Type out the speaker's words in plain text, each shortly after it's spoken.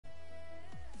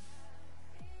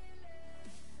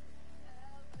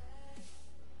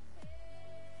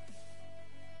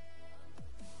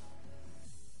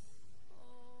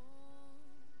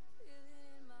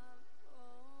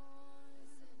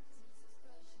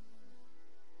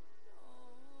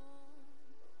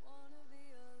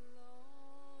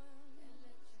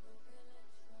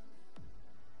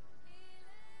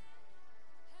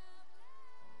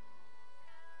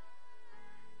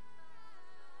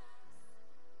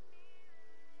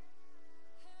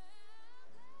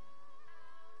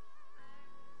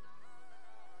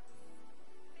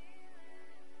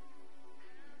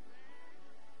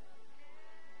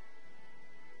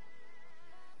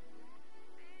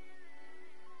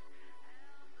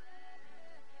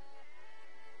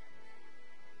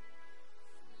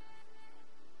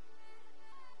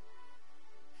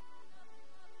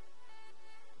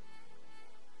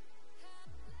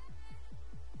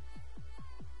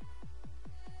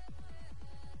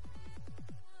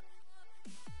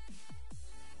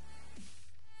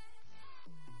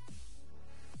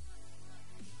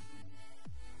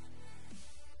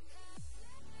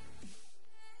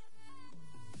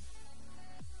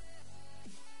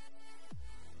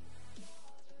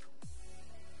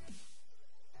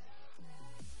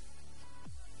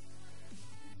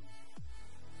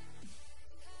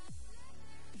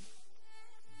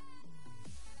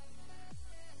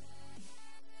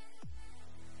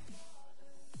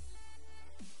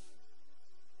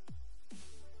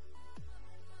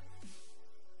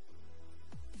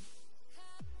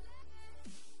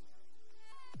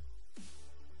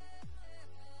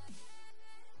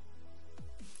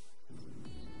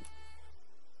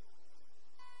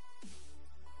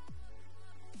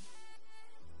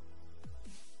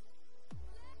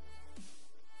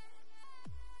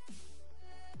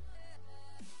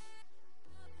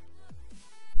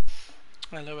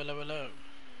Hello, hello, hello.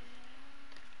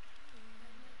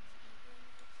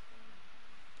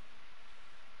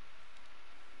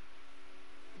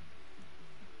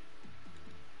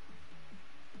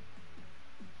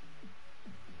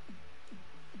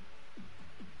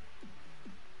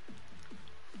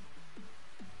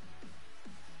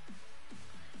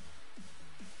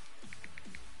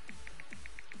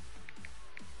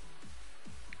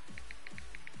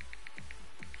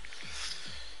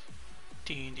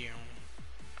 Ding ding.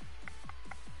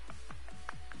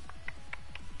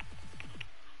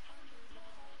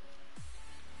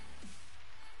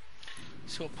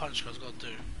 See what Punch Guy's got to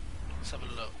do. Let's have a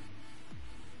look.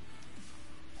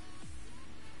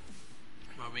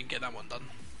 Right, we can get that one done.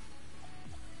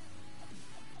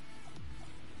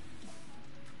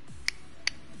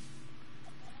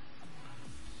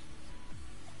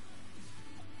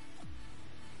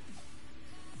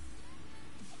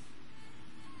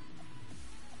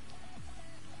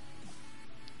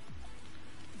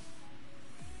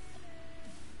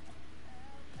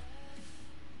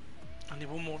 I need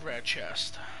one more rare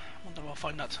chest. I wonder if I'll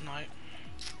find that tonight.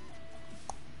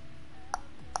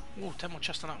 Ooh, 10 more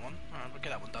chests on that one. Alright, we'll get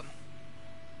that one done.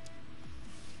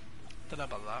 Don't know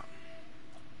about that.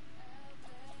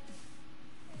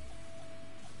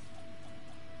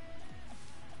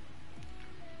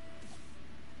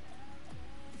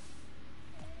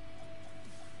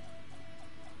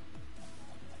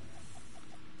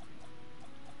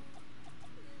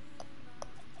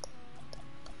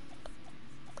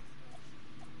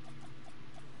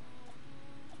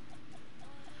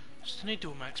 Just need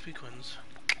dual max XP coins.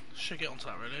 Should get onto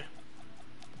that really.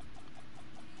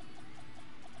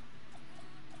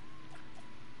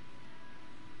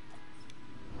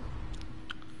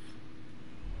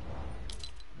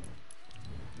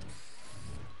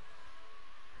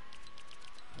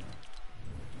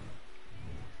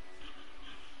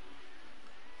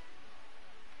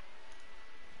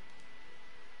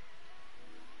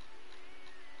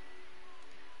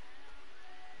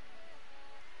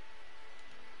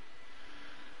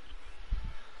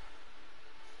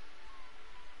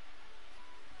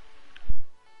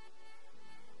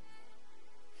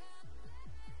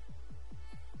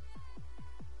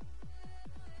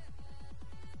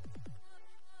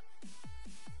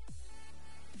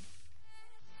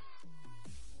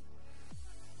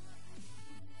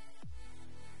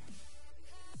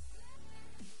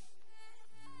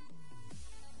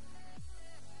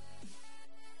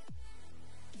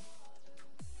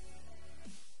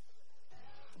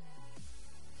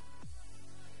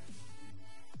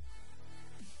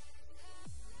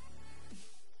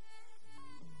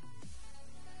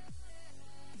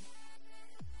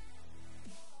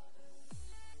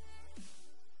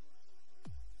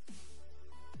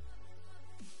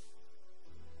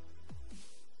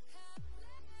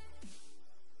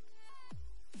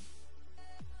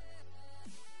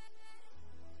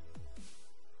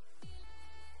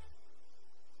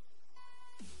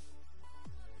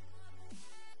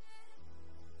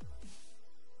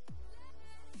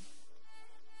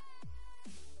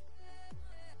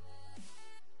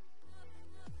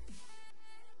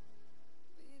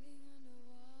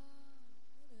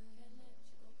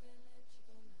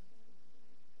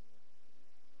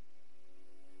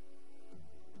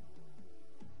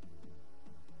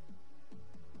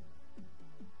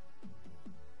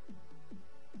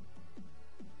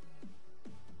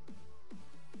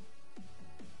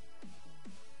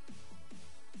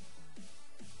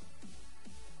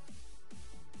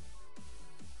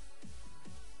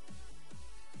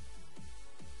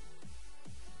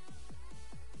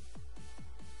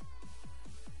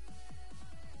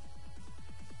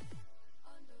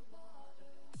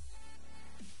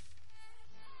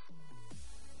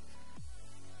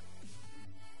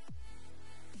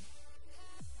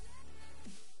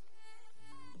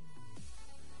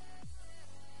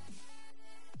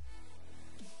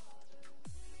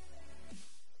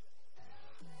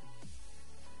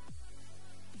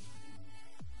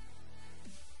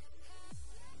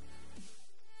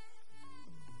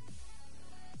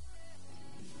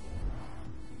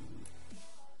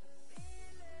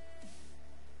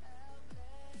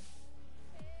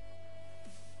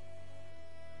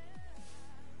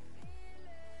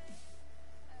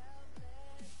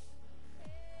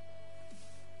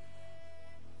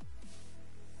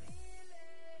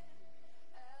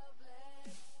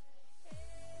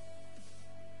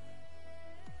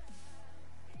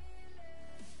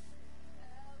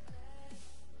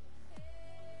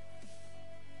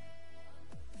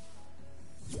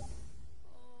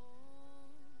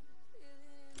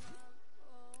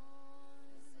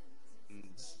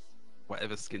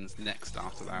 whatever skins next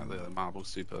after that, the Marvel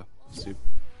superheroes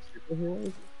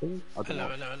thing. I don't Hello,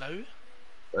 know. hello,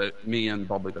 hello. Me and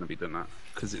Bob are going to be doing that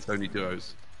because it's only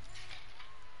duos.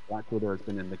 Black Widow has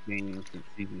been in the game since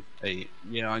season 8.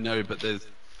 Yeah, I know, but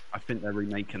I think they're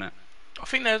remaking it. I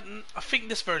think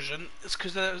this version is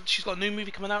because she's got a new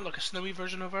movie coming out, like a snowy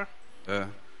version of her.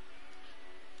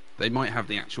 They might have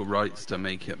the actual rights to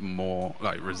make it more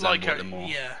like resemble Like her, it more.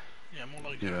 yeah,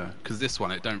 more like her. Yeah, because this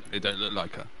one it don't look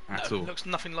like her at No, all. it looks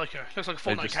nothing like her. It looks like a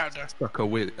They Fortnite just character. stuck a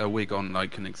wig on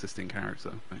like an existing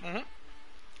character.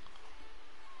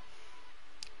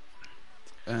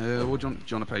 Well, do you want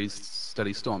to play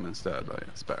Steady Storm instead? Like,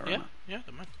 it's better. Yeah, yeah,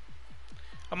 don't mind.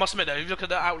 I must admit though, if you look at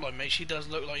the outline, mate, she does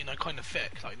look like, kind of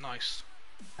thick, like nice.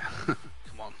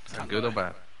 Come on. Is that good or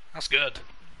bad? That's good.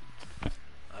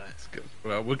 That's good.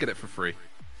 Well, we'll get it for free.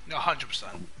 No, 100%.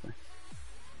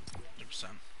 100%.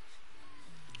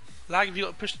 Lag, have you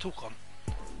got to push the talk on?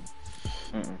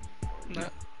 No.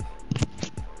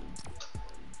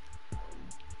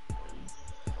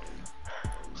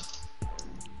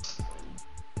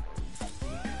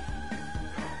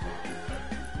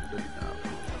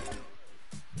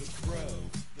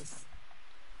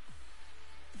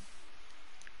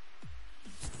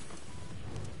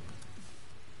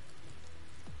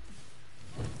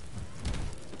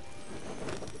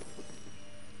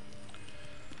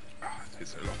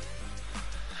 So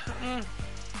long.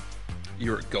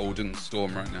 You're at Golden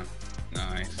Storm right now.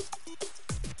 Nice.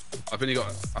 I've only got,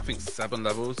 I think 7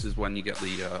 levels is when you get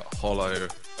the hollow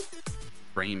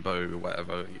rainbow,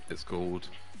 whatever it's called,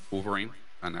 Wolverine,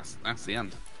 and that's the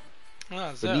end.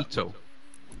 Benito.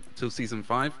 Till season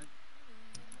 5.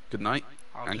 Good night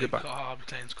and goodbye. I'll be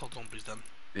playing Cold Zombies then.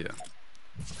 Yeah.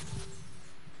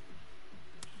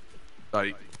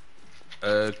 Like.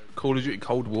 Call of Duty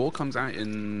Cold War comes out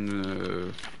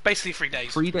in basically 3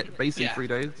 days. 3 days. Basically, yeah. 3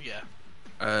 days. Yeah.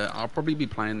 I'll probably be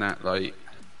playing that like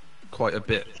quite a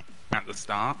bit at the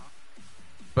start,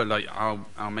 but like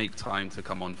I'll make time to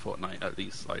come on Fortnite at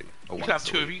least like. You can have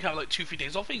 2 of you. You can have like 2-3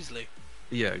 days off easily.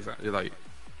 Yeah, exactly. Like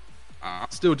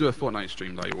I'll still do a Fortnite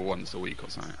stream like once a week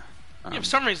or something. Yeah, for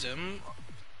some reason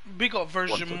we got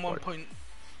version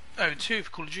 1.02 for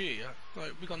Call of Duty. Yeah?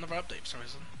 Like we got another update for some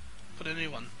reason for the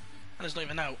new one. And it's not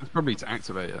even out. It's probably to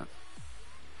activate it.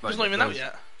 Like, it's not even out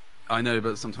yet. I know,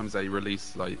 but sometimes they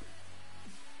release like.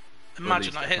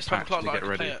 Imagine that hits 12 o'clock, like I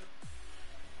can play it.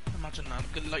 Imagine that,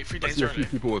 like 3 days early. A few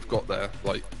people have got there,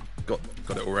 like got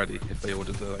it already if they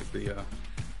ordered the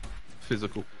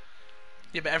physical.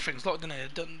 Yeah, but everything's locked in it.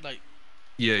 It doesn't like.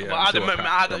 Yeah. Well, at the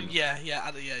moment, yeah.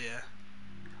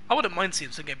 I wouldn't mind seeing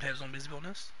some gameplay of zombies, to be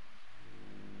honest.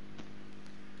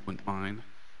 Wouldn't mind.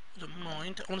 Don't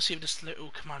mind. I want to see if this little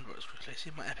command works quickly. See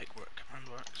if my epic command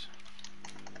works.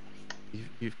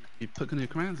 You've put the new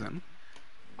commands in?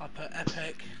 I put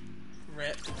epic,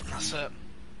 rip, that's it.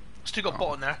 Still got bot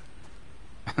on there.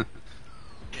 Yeah,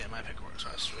 my epic works,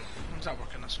 that's sweet. How's that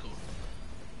working? That's cool.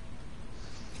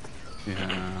 Yeah,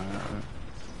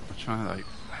 I'm trying to like,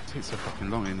 it takes so fucking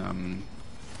long in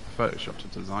Photoshop to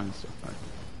design stuff. Like,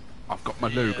 I've got my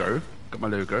logo,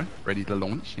 ready to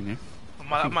launch, you know.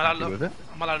 Am I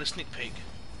allowed a sneak peek?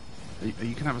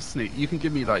 You can have a sneak. You can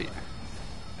give me like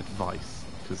advice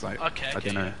because like I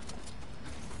don't know.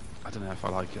 I don't know if I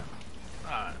like it.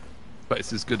 Alright. But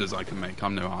it's as good as I can make.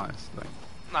 I'm no artist. Like.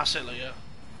 That's it, like, yeah.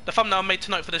 The thumbnail I made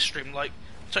tonight for this stream, like,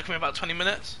 took me about 20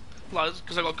 minutes, like,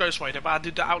 because I got Ghost Rider, but I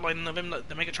did the outline of him, like,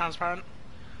 to make it transparent.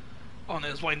 Oh, and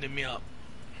it was winding me up.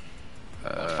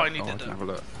 I finally did it. I can have a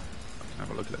look. I can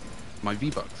have a look at it. My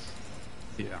V-Bucks.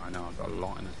 Yeah, I know. I've got a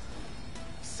lot in it.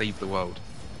 Save the world.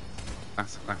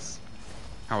 That's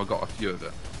how I got a few of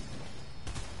it.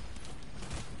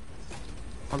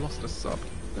 I lost a sub.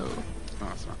 No,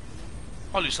 that's not.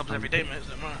 I lose subs every day, mate. It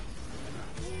doesn't matter.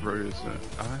 Rose.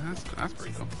 That's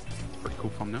pretty cool. Pretty cool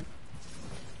thumbnail.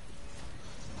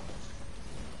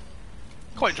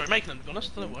 Quite enjoy making them, to be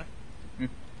honest. I don't know why.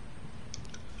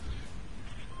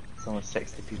 There's almost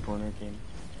 60 people in our game.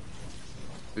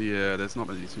 Yeah, there's not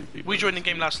many people. We joined the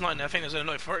game last night, and I think there's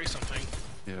only like 30 something.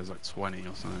 Yeah, there's like 20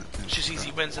 or something. It's just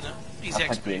easy wins, isn't it? Easy I've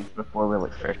had XP. games before we're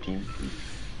like 13.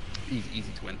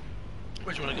 Easy to win.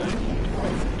 Where do you want to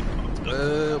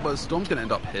go? Well, Storm's gonna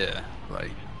end up here.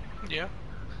 Like. Yeah.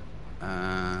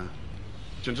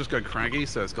 Do you just go craggy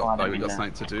so it's got like we got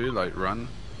something to do, like run?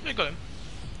 Yeah, got him.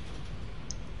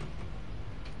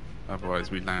 Otherwise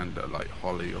we land at like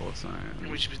Holly or something.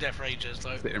 We should be there for ages,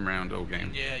 though. Sitting around all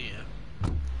game. Yeah, yeah.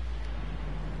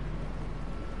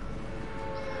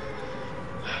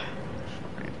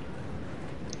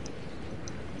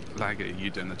 Laggy, you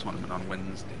doing the tournament on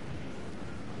Wednesday?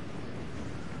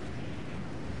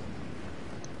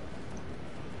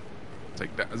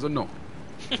 take that as a no.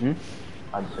 Hmm?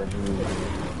 I genuinely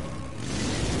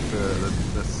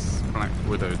This Black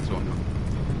Widow tournament.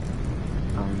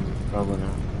 probably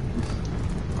not.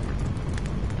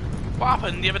 What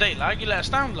happened the other day, lag? You let us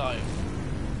down live.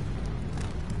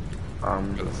 Go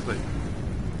to sleep.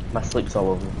 My sleep's all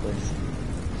over the place.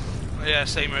 Yeah,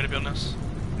 same way to be honest.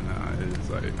 No, it's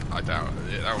like I doubt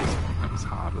it. That was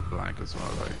hard with Black as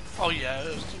well. Like, Oh yeah,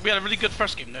 we had a really good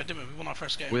first game though, didn't we? We won our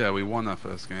first game. well, yeah, we won our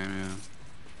first game. Yeah.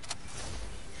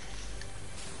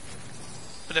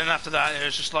 But then after that, it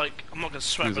was just like, I'm not gonna As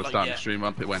swear, soon as I but like, started yeah. to stream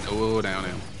up, it went all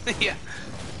downhill. Yeah.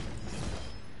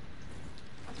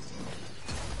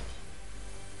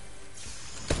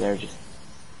 They're just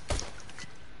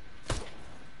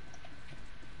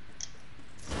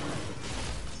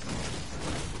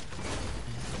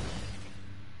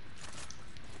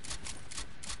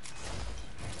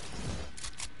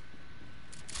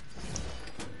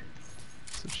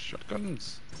So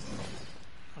shotguns.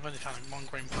 I've only found one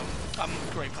green pump.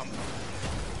 Grey pump.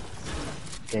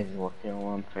 guys working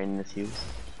on finding the heals.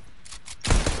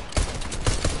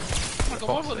 Oh my god,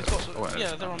 what were these bots? Oh, wait,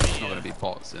 Yeah, they're on it's me. not Yeah. going to be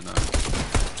bots in a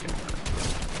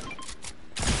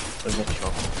There's a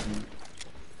chop.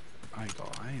 I ain't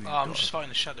Oh, I'm got just fighting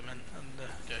the Shadowman and the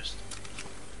Ghost.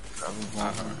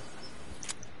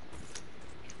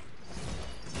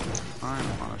 I'm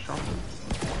on a shotgun.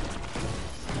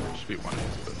 Should be one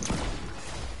hit, but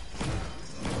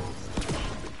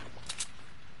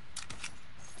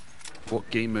what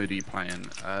game mode are you playing?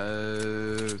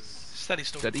 Steady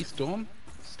Storm. Steady Storm?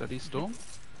 Steady Storm?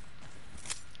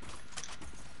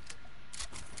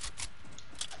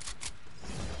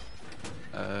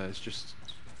 It's just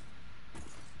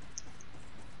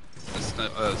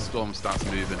storm starts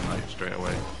moving like straight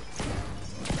away.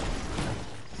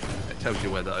 It tells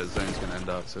you where the zone's going to end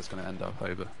up, so it's going to end up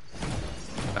over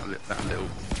that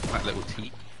little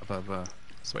T above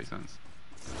Space Zones.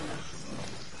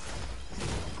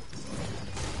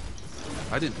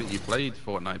 I didn't think you played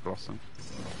Fortnite, Blossom.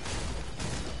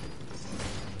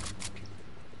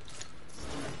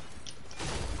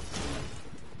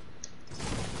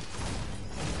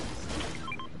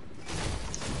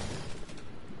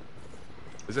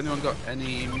 Has anyone got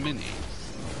any minis?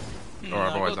 No, Or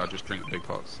otherwise I I'll just drink big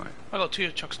pots. Like. I got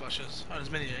 2 chuck splashes. Oh, there's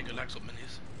many good lags up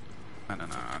minis. No,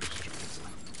 I'll just drink this.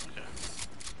 Okay.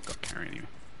 Got carry anyway.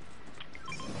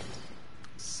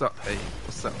 Sup, hey,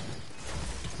 what's up?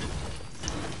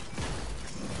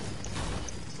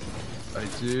 I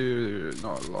do,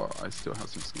 not a lot, I still have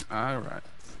some skin. Alright.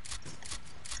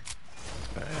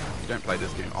 You don't play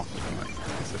this game often, like,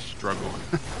 it's a struggle.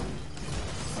 A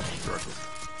struggle.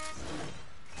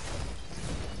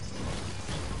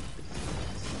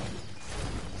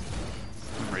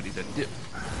 I'm ready to dip.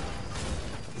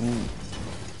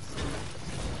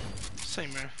 Same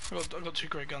here. I got 2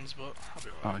 great guns, but I'll be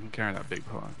Oh, alright. I can carry that big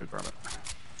pot, I can grab it.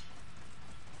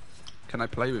 Can I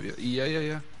play with you?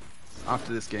 Yeah.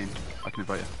 After this game, I can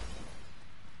invite you.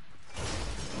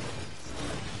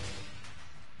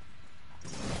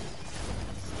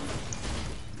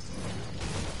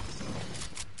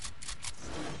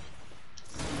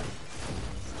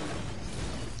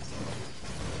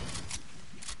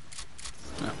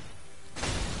 Yeah.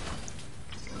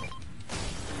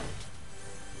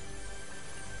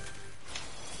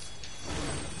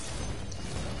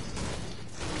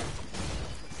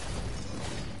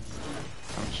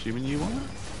 I'm assuming you want it?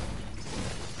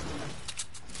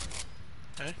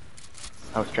 Okay.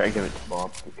 I was trying to give it to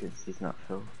Bob because he's not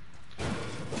full.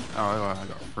 Oh, I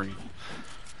got free.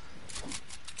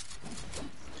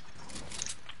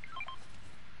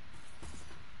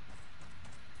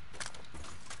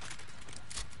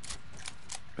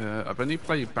 I've only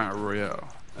played Battle Royale.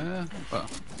 Well,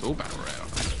 it's all Battle Royale.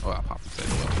 Oh, apart from Save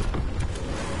the World.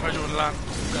 Where'd you want to land?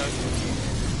 Go.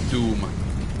 Doom.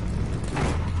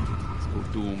 It's called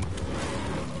Doom.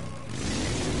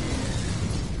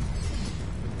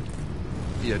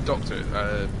 Yeah, Doctor,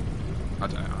 I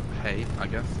don't know, hey, I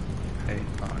guess. Hey,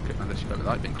 unless you don't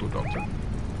like being called Doctor.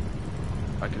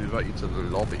 I can invite you to the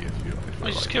lobby if you Oh,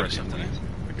 you just like. killed yourself, didn't you?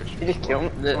 I guess He just killed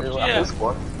him. The Yeah. whole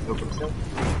squad killed himself.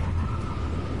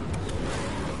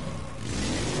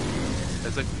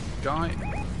 There's a guy,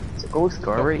 It's a gold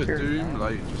scar right Doctor here. Doom,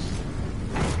 like, just...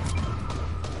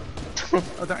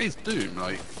 Oh, that is Doom,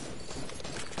 like...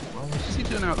 What's he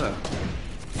doing out there?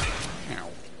 Ow.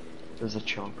 There's a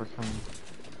chopper coming.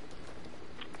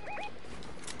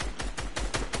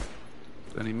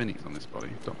 Is there any minis on this body?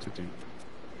 Doctor Doom.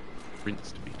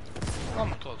 Rinsed me. Oh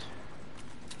my god.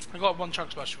 I got 1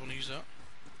 chuck splash if you want to use it.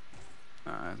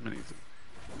 There's minis.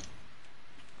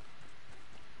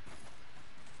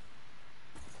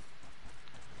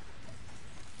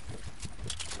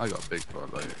 I got a big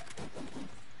pot later.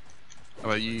 How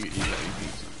about you? You got anything?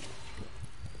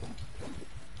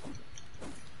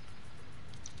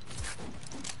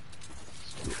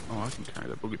 Oh, I can carry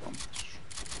the boogie bomb.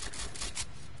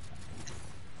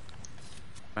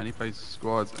 Any plays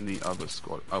squads and the other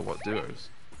squad. Oh, what duos?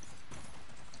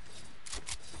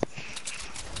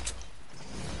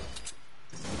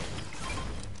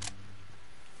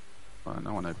 Oh,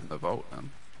 no one opened the vault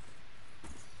then.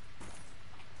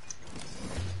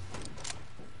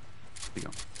 Here you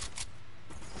go.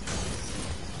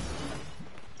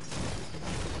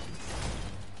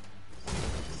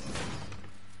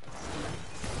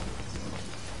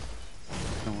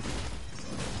 No one.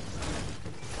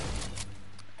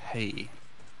 Hey.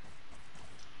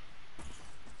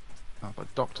 Oh,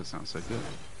 but Doctor sounds so good.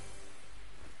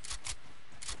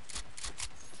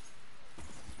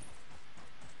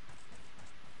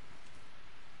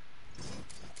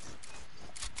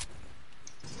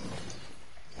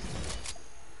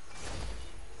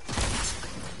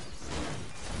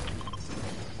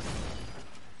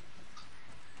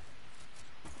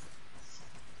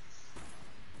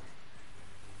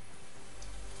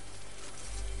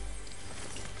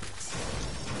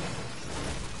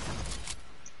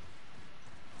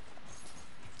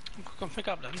 Come pick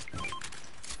up then.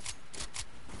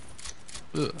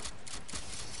 Ugh.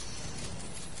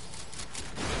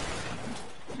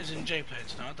 Isn't Jay playing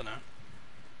tonight? I don't know.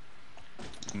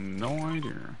 No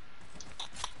idea.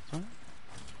 Sorry?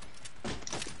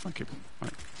 Might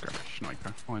grab a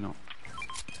sniper. Why not?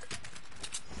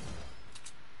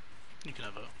 You can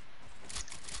have it.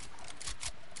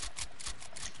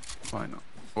 Why not?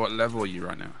 What level are you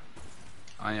right now?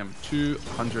 I am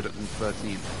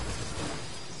 213.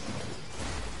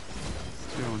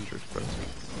 213.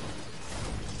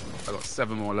 I got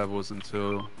 7 more levels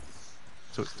until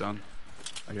it's done,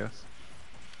 I guess.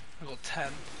 I got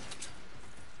 10.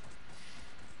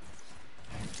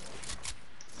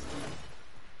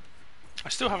 I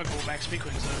still haven't got my XP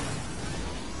coins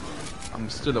though. I'm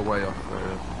still a way off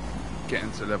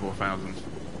getting to level 1000.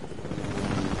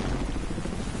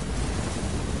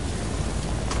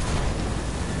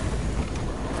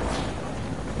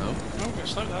 Oh, Okay,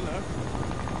 slow down there.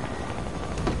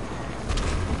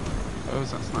 oh,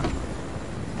 is that sniper?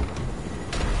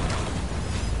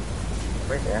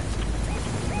 Right there.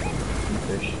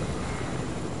 Fish.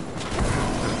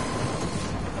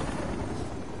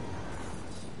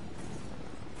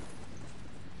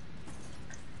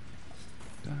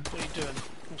 What are you doing?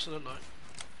 What's it look like?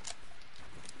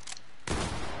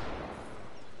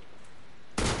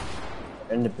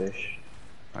 In the bush.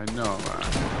 I know, man.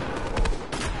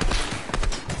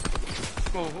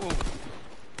 Oh, oh.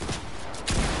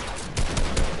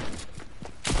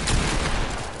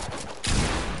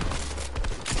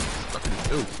 Stuck in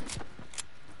his ooh.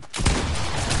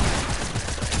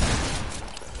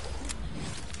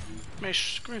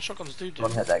 Mate, green shotguns do.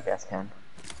 One hit that gas can.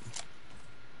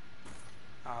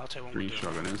 I'll tell you one. Green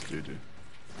shotgun is doo-doo.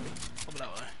 Pop it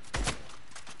that way.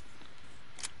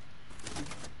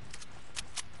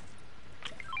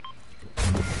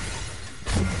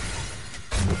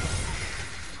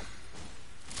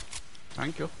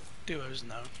 Thank you. Duos,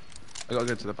 no. I gotta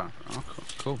go to the bathroom. Oh,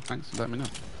 cool. Thanks for letting me know.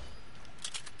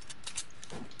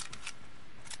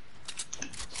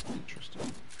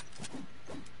 Interesting.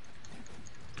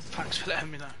 Thanks for letting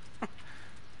me know.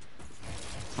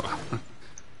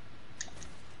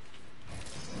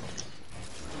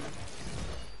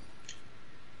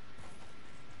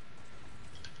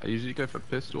 I usually go for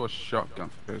pistol or shotgun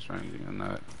for first ranging, and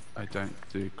I don't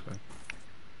do close.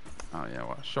 Oh yeah,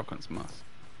 well, shotgun's must.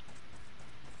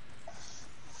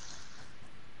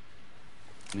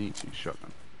 Need to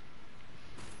shotgun.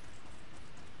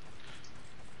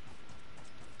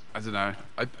 I don't know.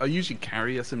 I usually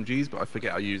carry SMGs, but I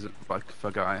forget I use it. I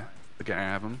forget I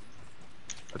have them.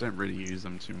 I don't really use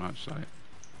them too much. Like.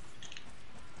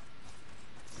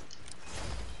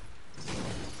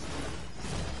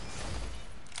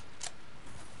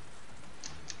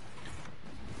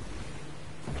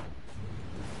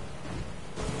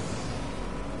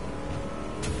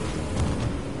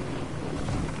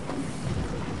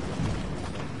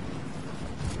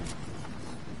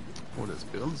 Oh, there's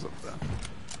builds up there.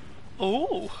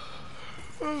 Oh.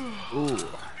 Ooh.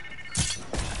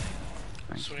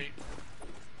 Sweet.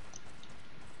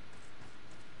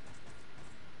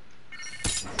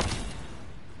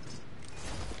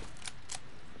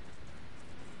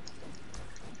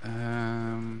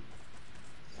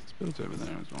 It's built over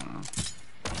there as well.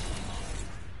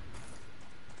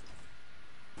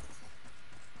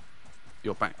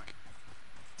 You're back.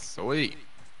 Sweet.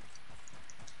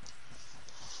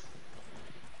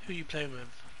 Who you playing with?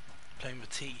 Playing with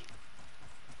T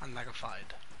and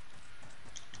Lagafied.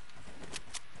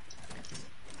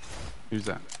 Who's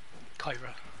that?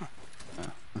 Kyra.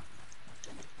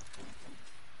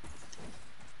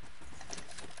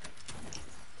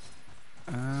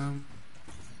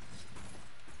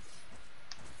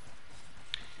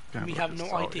 We have no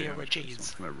idea where Jay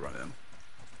is. I'm gonna run in.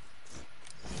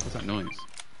 What's that noise?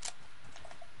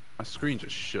 My screen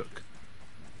just shook.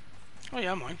 Oh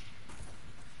yeah, mine.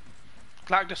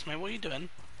 Galactus, mate, what are you doing?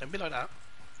 Don't be like that.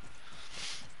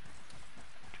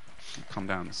 Come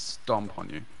down and stomp on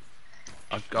you.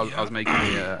 I was making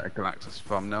a Galactus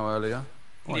thumbnail earlier.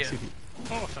 Oh, Yeah. I see.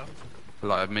 Oh, what's up?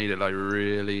 Like I've made it like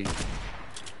really.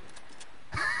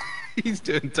 He's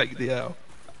doing take the L.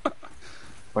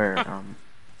 Where,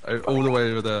 All the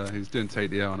way over there. He's doing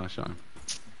take the L and I shot him.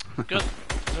 Good.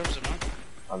 Deserves it, man.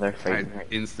 oh, they're Hey, fighting right.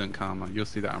 instant karma. You'll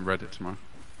see that on Reddit tomorrow.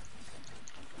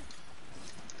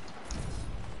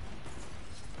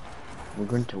 We're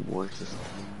going towards this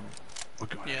thing. Oh,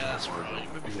 God. Yeah, that's right.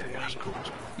 We'll be forward.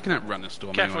 You can outrun the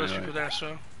storm. Careful, anyway, there's people there,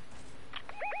 so.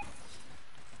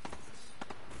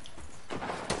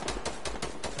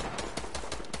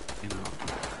 you know.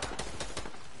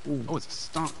 Ooh. Oh, it's a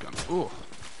start gun. Oh.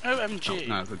 OMG.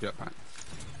 No, it's a jetpack.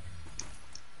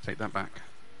 Take that back.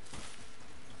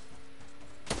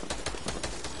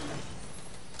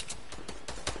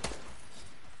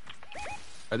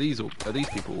 Are these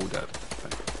people all dead?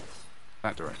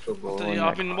 That direction.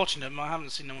 I've been watching them, I haven't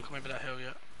seen them come over that hill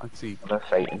yet. I see. They're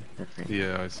fighting. They're fighting.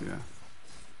 Yeah, I see that.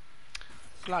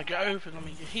 Like, you're open, I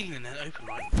mean, you're healing it open,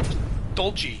 right?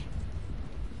 Dodgy.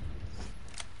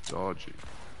 Dodgy.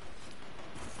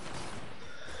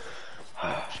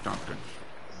 Shotgun.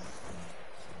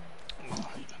 Oh,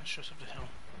 you're gonna show us up the hill.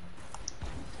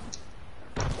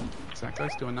 Is that guy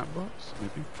still in that box?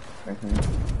 Maybe.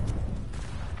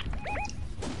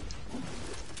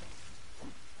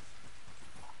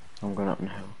 I'm going up the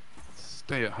hill.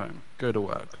 Stay at home. Go to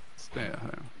work. Stay at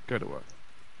home. Go to work.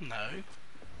 No.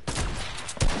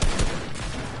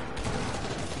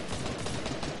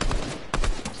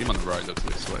 See him on the right. Looks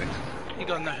this way. You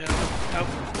got no hill. Help.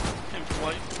 Him for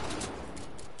white.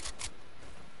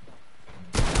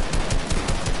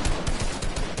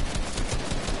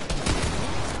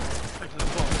 Back to the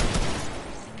bottom.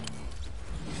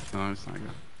 No, it's not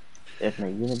good. If my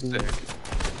unity. Sick.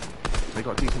 They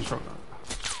got decent shotgun.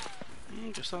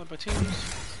 Just started by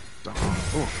teams.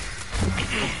 Oh.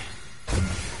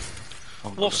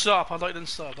 What's up? I'd like them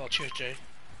started. Oh, cheers, Jay.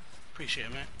 Appreciate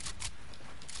it, mate.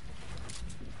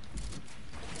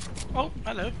 Oh,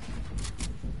 hello.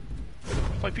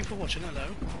 5 people watching, hello.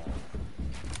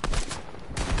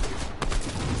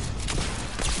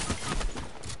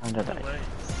 Under No that. way.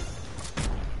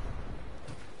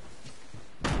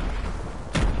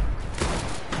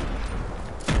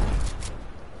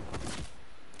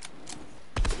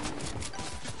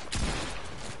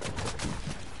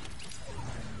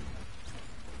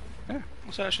 Yeah.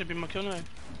 What's that actually been my kill now?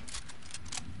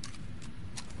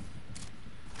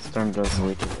 Storm does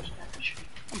way too much damage.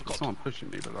 Oh my god. Someone pushing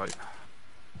me, but like,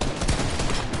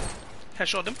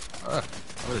 Headshot him. I'm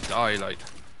gonna die. Like,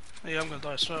 Yeah, I'm gonna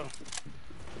die as well.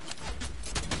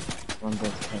 Storm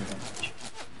does 10 damage.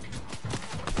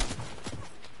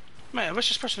 Mate, I wish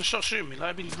this person shot shooting me,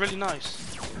 like, it'd be really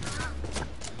nice.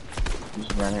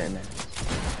 Just ran it in there.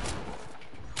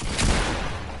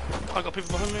 I got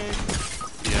people behind me.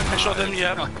 yeah, Headshot them,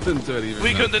 yeah. I couldn't do it even.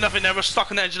 We though. couldn't do nothing there, we're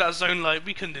stuck on the edge of that zone, like,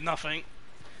 we couldn't do nothing.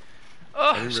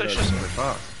 I Oh, didn't so realise just... it was so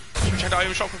fast. Should we check the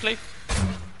item shop quickly?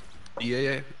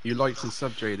 Yeah. You liked and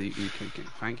sub JayTheUKGamer.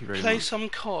 Thank you very Play much. some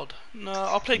COD. No,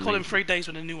 I'll play COD in Amazing. 3 days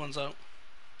when the new one's out.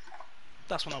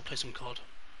 That's when I'll play some COD.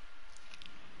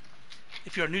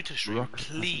 If you're new to the stream, Rock,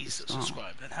 please that's a start.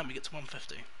 subscribe and help me get to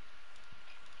 150.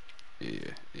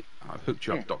 Yeah. I hooked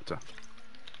you up, Doctor.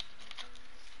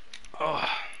 Oh,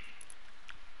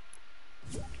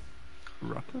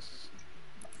 Ruckus?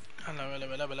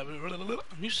 hello.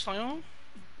 New style?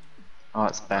 Oh,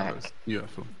 it's That back. was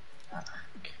beautiful.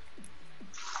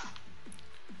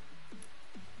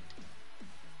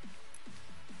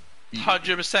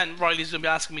 100% Riley's gonna be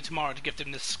asking me tomorrow to gift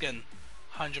him this skin.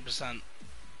 100%.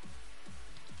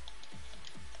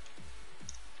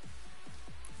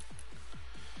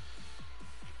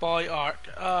 Buy Arc.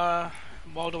 Why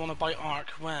do I want to buy Arc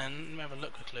when? Let me have a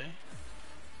look quickly.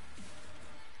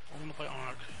 I want to buy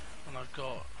Arc when I've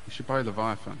got. You should buy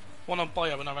Leviathan. I want to buy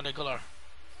it when I've had a colour.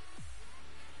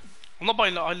 I'm not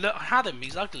buying. I had him.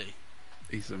 He's ugly.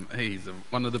 He's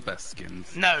one of the best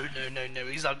skins. No.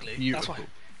 He's ugly. Beautiful. That's why.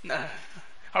 No.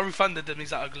 I refunded him.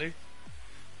 He's that ugly.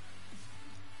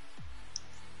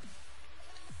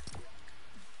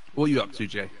 What are you up to,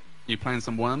 Jay? You playing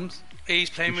some Worms? He's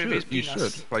playing with his You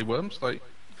penis. should play Worms. Like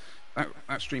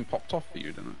that stream popped off for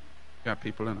you, didn't it? You had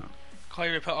people in it.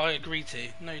 Kyrie put, I agree,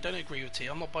 T. No, you don't agree with T.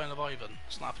 I'm not buying Love Ivan.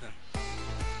 It's not happening.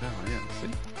 Oh yeah, see.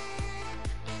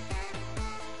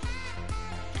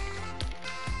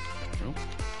 Cool.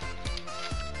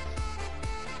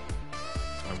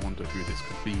 I wonder who this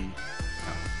could be.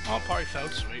 Our party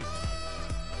failed, sweet.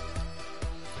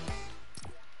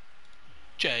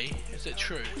 Jay, is it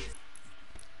true?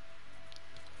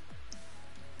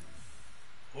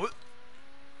 What?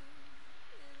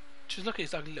 Just look at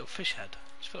his ugly little fish head.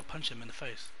 Just feel like punching him in the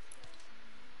face.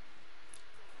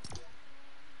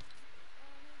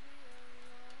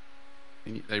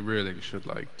 They really should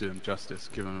like do him justice,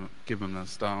 give him a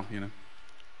style, you know.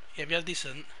 Yeah, if you're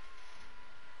decent.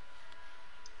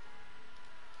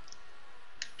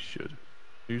 Should.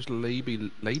 Who's Lady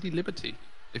Liberty?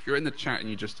 If you're in the chat and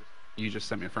you just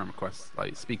sent me a friend request,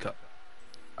 like speak up.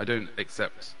 I don't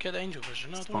accept Get the angel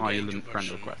version. No, I don't want the angel violent friend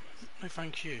version. requests. No,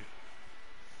 thank you.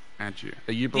 Add you.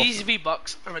 Are you blocked? These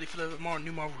V-Bucks are ready for the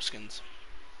new Marvel skins.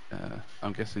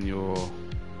 I'm guessing you're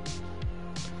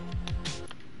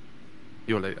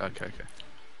late. Okay.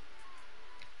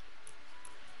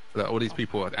 Look, all these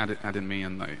people are adding me,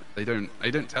 and they don't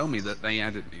tell me that they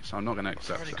added me, so I'm not going to I've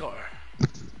accept already it. got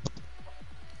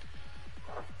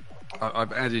her.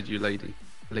 I've added you, lady,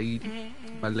 my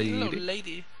lady. Hello,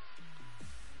 lady.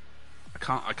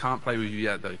 I can't play with you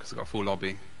yet though because I got a full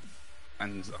lobby,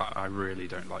 and I really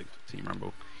don't like Team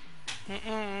Rumble.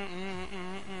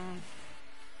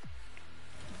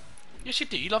 Yes, you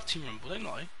do. You love Team Rumble, don't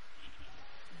you?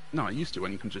 No, I used to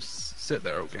when you can just sit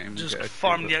there all game. Just and get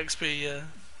farm XP, the XP, yeah.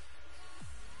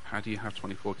 How do you have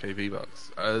 24k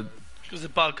V-Bucks? It was a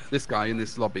bug. This guy in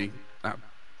this lobby, that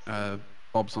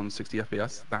Bob's on 60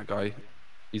 FPS. That guy,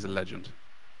 he's a legend.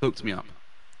 Hooked me up.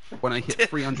 When I hit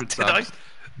 300 Did subs,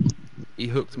 he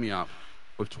hooked me up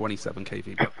with 27k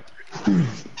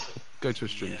V-Bucks. Go to a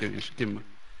stream, Yeah. give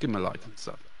him a like and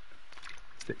sub.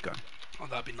 Stick guy. Oh,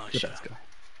 that'd be nice, The yeah. best guy.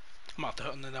 I might have to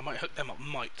hook, and then I might hook them up.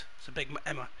 Might. It's a big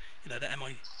Emma, you know, the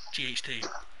MIGHT.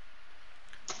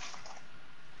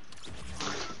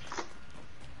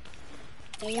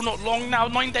 Oh, not long now.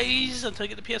 9 days until I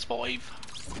get the PS5.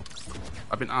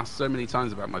 I've been asked so many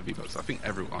times about my V-Bucks. I think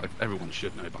everyone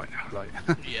should know by now. Like,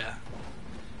 Yeah.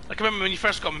 Like, I remember when you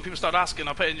first got them, people started asking.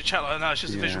 I put it in your chat like, no, it's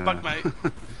just a visual bug, mate.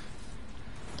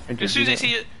 As soon as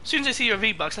they see your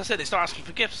V-Bucks, that's it. They start asking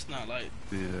for gifts now. Like,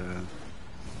 yeah.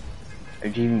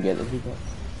 Did you even get the V-Bucks?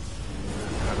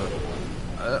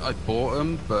 I bought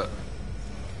them, but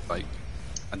like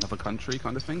another country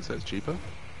kind of thing, so it's cheaper.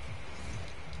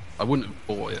 I wouldn't have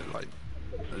bought it like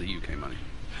the UK money.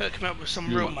 hook me up with some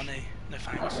Too real much. money. No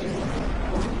thanks.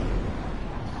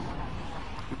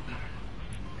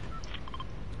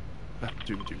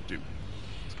 Doom.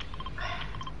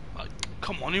 Like,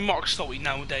 come on, who marks salty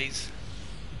nowadays?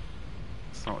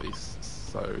 Salty's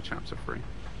so chapter 3.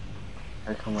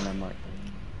 How come when I'm like,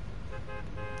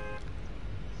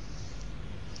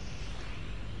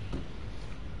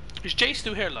 Is Jay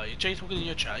still here, like? Jay talking in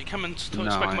your chat? He come and No,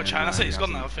 spoke in my chat. That's it, he's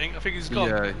gone now, hasn't. I think he's gone.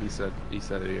 Yeah, he said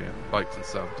he liked and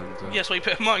subbed and. Yes, well, he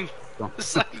put in mine. Gone.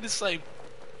 Exactly the same.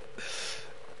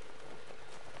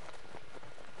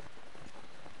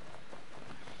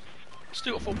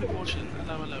 Still got 4 people watching.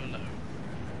 Hello.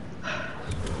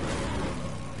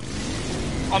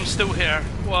 I'm still here.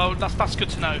 Well, that's good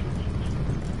to know.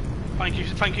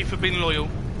 Thank you for being loyal.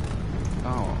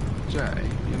 Oh, Jay,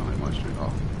 you're not in my stream.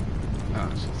 Oh, no,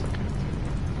 it's just okay.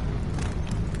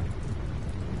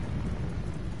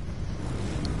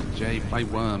 Jay, play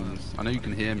Worms. I know you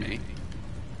can hear me.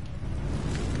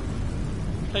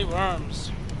 Play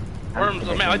Worms. Worms,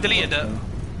 I mean, I deleted it.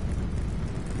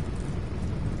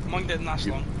 Mine didn't last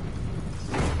long.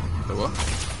 The what?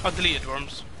 I deleted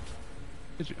Worms.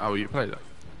 Did you? Oh, you played it.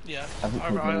 Yeah, Haven't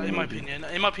played in my it. opinion.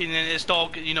 In my opinion, it's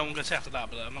dog. You know what I'm going to say after that,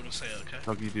 but I'm not going to say it, okay?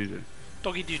 Doggy doo.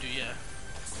 Doggy doo doo, yeah.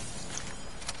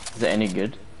 is it any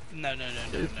good? No.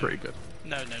 It's pretty good.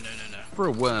 No. For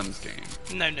a Worms game.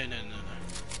 No.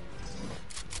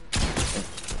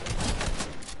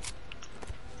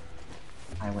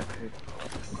 I went through.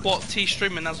 What, T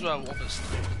streaming as well,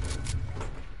 obviously.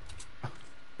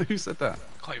 Who said that?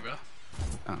 Kyra.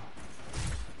 Oh.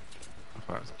 I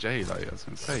thought it was Jay, like I was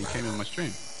going to say, he came in my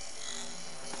stream.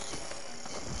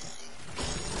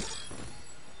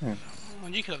 Oh,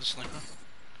 you could have the sniper.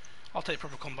 I'll take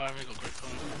proper combo, I've got great fun.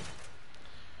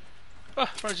 Oh,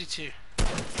 where's he too?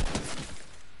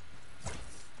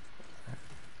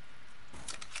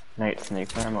 Night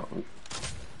sniper, I'm up.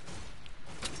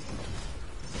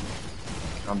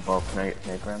 I'm both night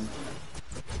sniper.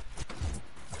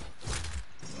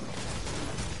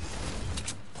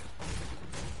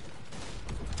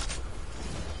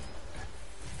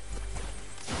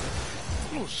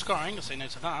 Oh, Scar, I ain't gonna say no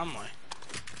to that, am I?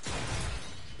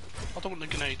 I don't want the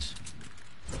grenades.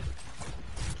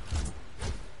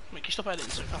 Make you stop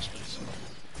editing so fast, please.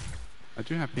 I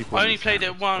do have people. I only played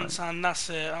it once and that's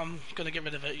it. I'm gonna get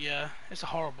rid of it. Yeah, it's a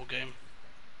horrible game.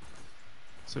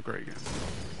 It's a great game.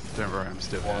 Don't worry, I'm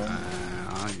still here.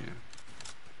 Yeah.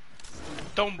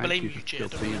 Don't blame you, Jay.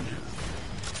 Don't blame you.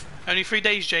 Only 3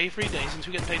 days, Jay. 3 days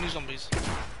until we get to play new zombies.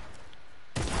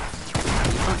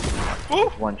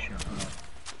 Oh! One shot.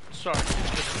 Sorry.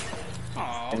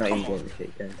 Oh, I'm not come even on. getting the shit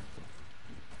again.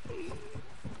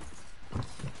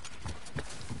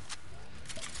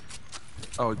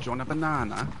 Oh, do you want a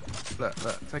banana? Look,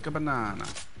 take a banana.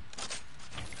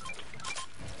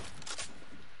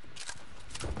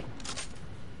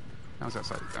 How's that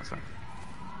side? That's that.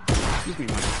 Excuse me,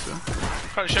 my sir.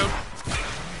 Try to show.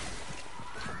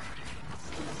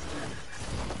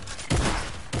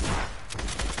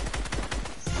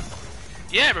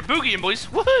 Yeah, we're boogieing, boys.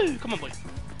 Woohoo! Come on, boy.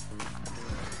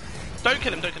 Don't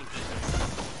kill him, please.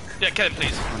 Yeah, kill him,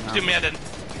 please. He's doing me head in.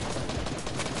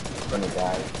 Gonna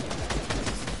die.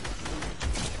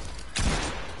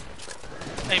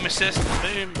 Aim assist.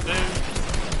 Boom, boom.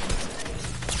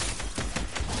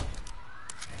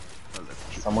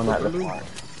 Someone at the park.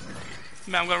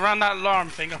 Man, I'm gonna run that alarm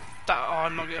thing.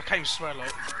 I'm not. I can't even swear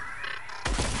like.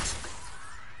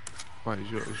 Why is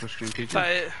your stream PG?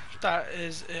 That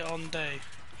is it on day.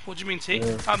 What do you mean T?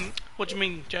 Yeah. What do you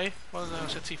mean J? What did I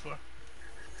say T for?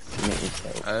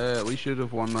 We should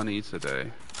have won money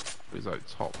today. It was like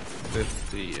top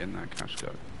 50 in that cash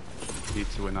go. Need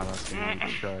to win our last game on the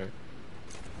show.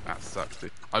 That sucks.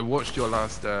 Dude. I watched your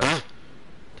last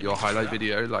your highlight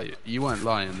video. Like you weren't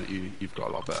lying that you've got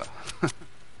a lot better.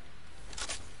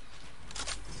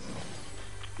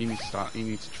 You need to start. You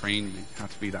need to train me how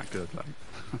to be that good. Like.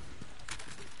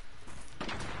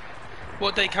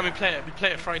 What day can we play it? We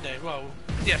play it Friday. Well,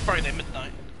 yeah, Friday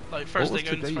midnight. Like Thursday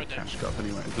going to Friday. Cash Cup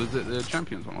anyway? Was it the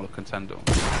Champions one or the Contender one?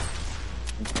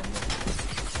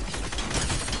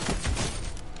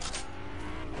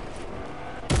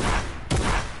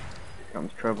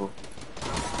 Comes trouble.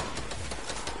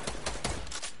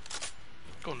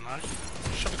 Go on, lad.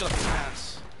 Shove the gun up his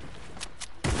ass.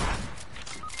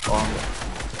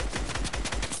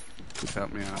 Just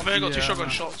help me out. I've only got 2 shotgun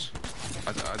shots.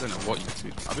 I don't know what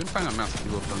you do. I've been playing on Mouse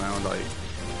Keyboard for now like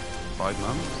 5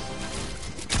 months.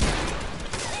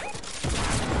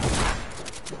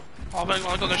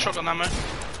 I've got no shotgun ammo.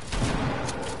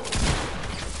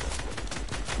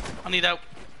 I need help.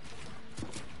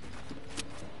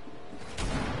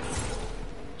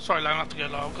 Sorry, Lang, I have to go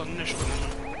low. I've got no shotgun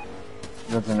ammo.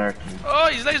 There's an arc. Oh,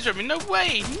 he's lasering me. No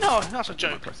way. No, that's a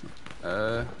joke.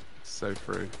 So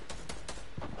through.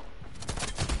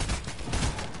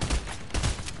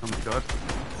 Oh my god.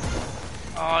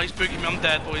 Oh, he's boogieing me. I'm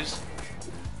dead, boys.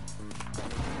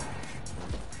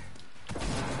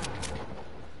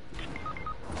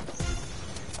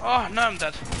 Oh, no, I'm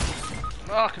dead.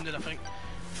 Oh, I can do nothing.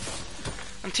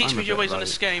 And teach me your ways on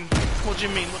this game. What do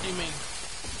you mean? What do you mean?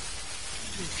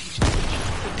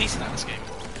 We're decent at this game.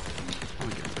 Oh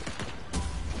my god.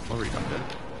 What were you doing?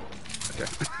 Okay.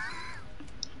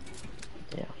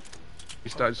 Yeah. You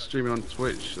started streaming on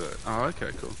Twitch. Oh,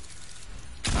 okay, cool.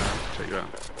 Check you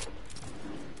out.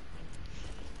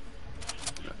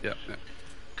 Yeah.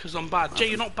 Because I'm bad. Jay,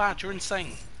 you're not bad. You're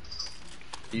insane.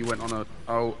 You went on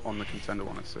on the Contender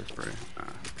one. So free.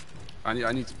 I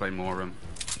need to play more.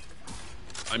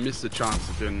 I missed the chance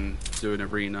of doing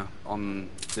arena on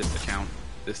this account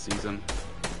this season.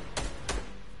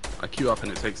 I queue up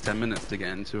and it takes 10 minutes to get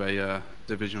into a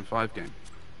Division 5 game.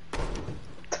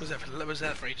 Was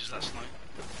that for ages last night?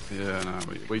 Yeah, no,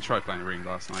 we tried playing arena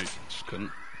last night. Just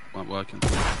couldn't. Weren't working.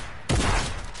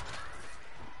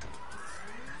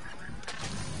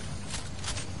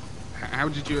 How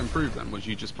did you improve them? Was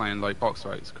you just playing like box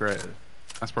fights, creative?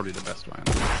 That's probably the best way.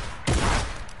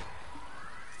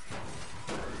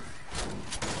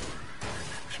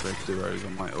 Both duos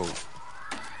on my ult.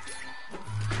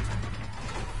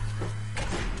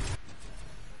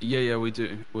 Yeah, we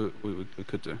do. We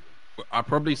could do. I'll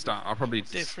probably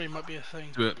Day 3 might be a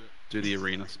thing. Do the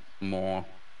arenas more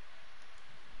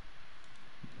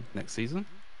next season.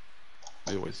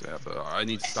 I always say that, but I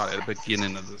need to start at the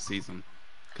beginning of the season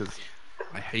because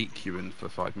I hate queuing for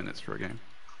 5 minutes for a game.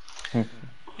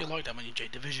 You're like that when you J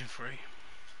Division 3.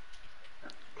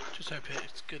 Just hope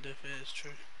it's good if it is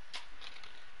true.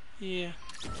 Yeah.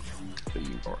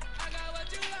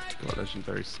 Got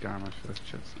legendary scar my first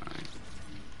chest. Nice.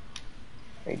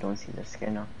 I don't see the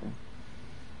skin often.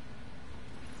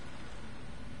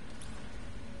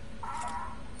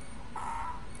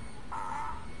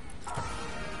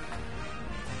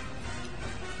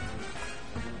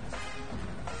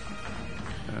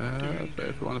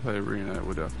 want to play Arena, it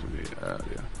would have to be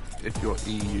earlier. If you're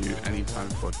EU, anytime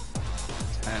for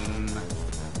 10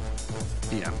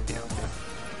 PM. Yeah.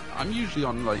 I'm usually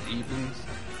on like evenings.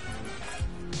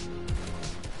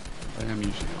 I am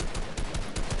usually on.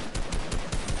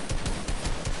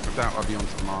 I doubt I'll be on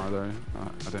tomorrow though.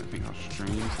 I don't think I'll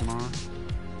stream tomorrow.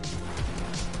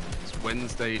 It's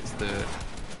Wednesday, it's the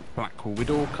Black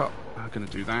Widow Cup. I'm gonna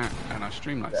do that, and I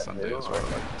stream like Sunday as well,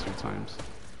 like 2 times.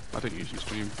 I don't usually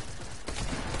stream.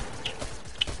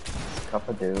 Cup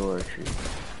of duo or shoot?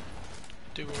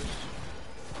 Duos.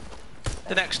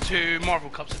 The next 2 Marvel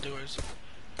Cups are duos.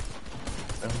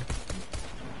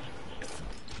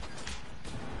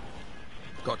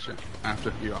 Gotcha.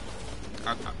 After you are.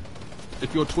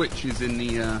 If your Twitch is in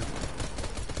the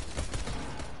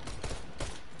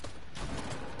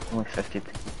Only 52.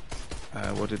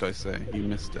 what did I say? You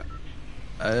missed it.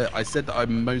 I said that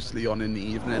I'm mostly on in the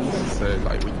evenings, so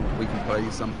like we can play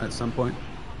at some point.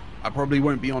 I probably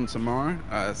won't be on tomorrow,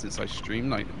 since I stream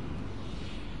like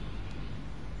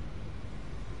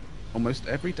almost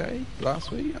every day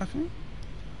last week, I think.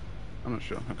 I'm not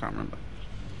sure. I can't remember.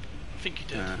 I think you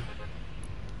did.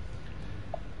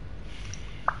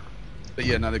 But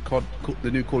yeah, now the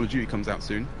new Call of Duty comes out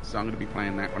soon, so I'm going to be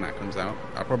playing that when that comes out.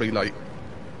 I'll probably like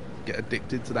get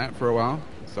addicted to that for a while,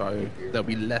 so there'll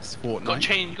be less Fortnite.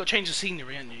 You got to change the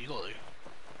scenery, haven't you? You got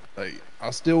to. Like,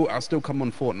 I'll still come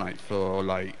on Fortnite for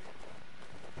like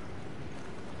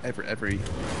every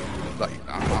like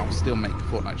I'll still make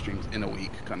Fortnite streams in a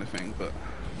week kind of thing, but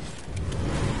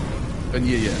and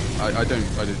yeah, I don't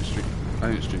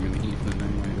stream in the evening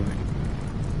anyway.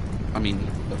 Like, I mean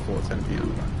before 10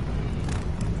 PM.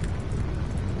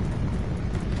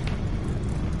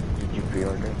 Did you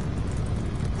pre-order?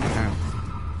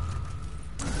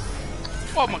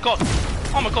 Oh my god!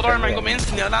 Oh my god! Iron Man got me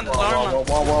instantly. I landed on Iron Man.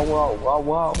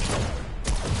 Whoa.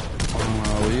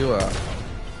 Oh, where you are?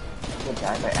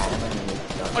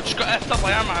 I just got effed up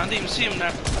by Iron Man. I didn't even see him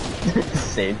there.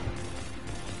 Same.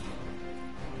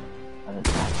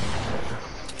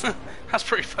 That's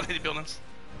pretty funny to be honest.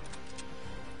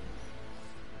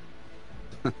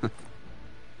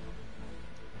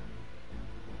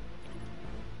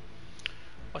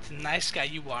 What a nice guy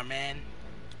you are, man.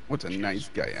 What a nice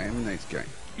guy. I am a nice guy.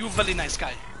 You're a very nice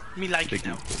guy. Me like it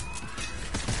now. you.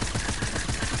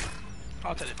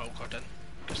 I'll tell you if I will then.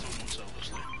 Guess no one wants to,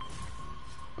 obviously.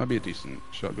 That'd be a decent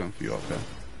shotgun for you up there.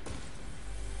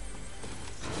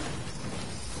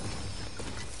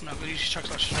 No, I'm gonna use chuck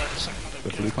slashes right in a second. I The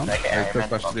don't blue care. pump? There's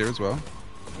flashes here as well.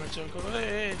 Where to go?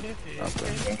 Hey. That's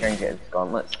it. You can get his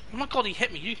gauntlets. Oh my god, he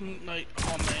hit me. You can, like,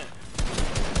 oh man.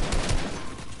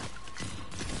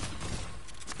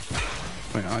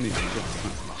 Wait, I need to go.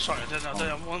 Oh, sorry, I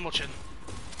didn't. I'm watching.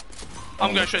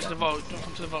 I'm going straight to the vault. Don't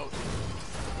come to the vault.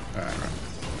 Alright.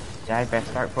 Jai, best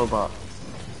start pro bot.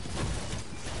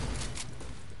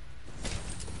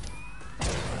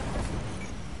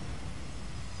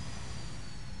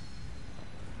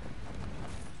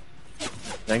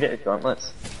 Can I get his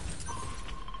gauntlets?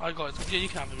 I got it. Yeah, you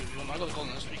can have it if you want. I got the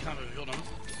gauntlets, but you can have it if you want them.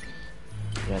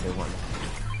 Yeah, they want.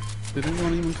 Did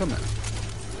anyone even come in?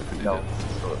 No.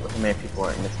 So, look how many people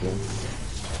are in this game.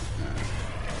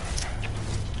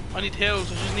 I need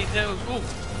heals. I just need heals. Oh.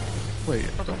 Wait,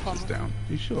 Got the Doctor's plumber. down.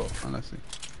 You sure? Unless he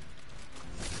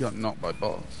got knocked by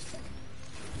bots.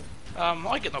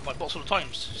 I get knocked by bots all the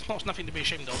times. It's nothing to be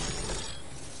ashamed of.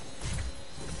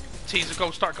 T's a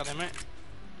gold start gun, mate.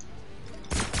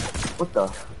 What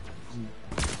the?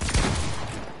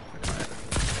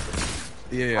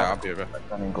 Yeah, I'll be over.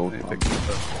 Running gold. Take this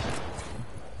stuff.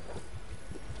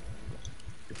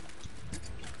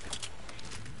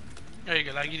 There you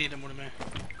go, like, you need them more than me.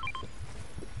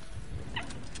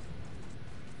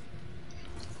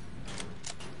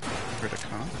 Rid of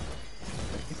car.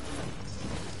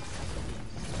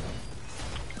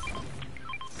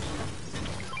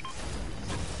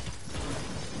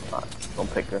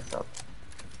 Don't pick this up.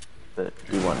 But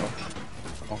you want it.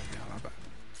 Oh yeah, I bet.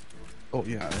 Oh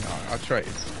yeah, I trade.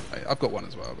 I've got one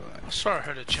as well, but I swear I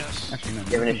heard a chest. actually no.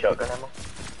 Do you have any shotgun ammo?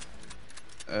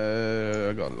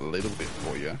 I got a little bit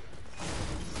for you.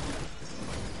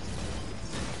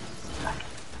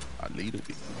 A little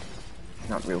bit.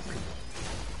 Not real quick.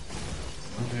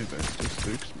 Okay, that just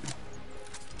spooks me.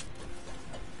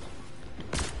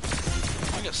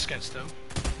 I get scared still.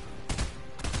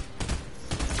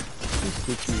 Just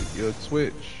spooks me. Your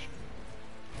Twitch.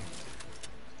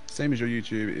 Same as your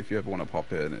YouTube. If you ever want to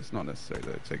pop in, it's not necessary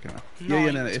to take out. No.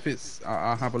 If it's,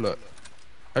 I'll have a look.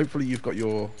 Hopefully, you've got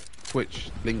your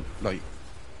Twitch link like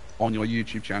on your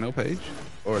YouTube channel page,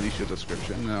 or at least your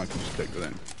description. Then I can just click the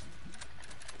link.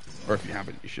 Or if you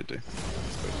haven't, you should do. I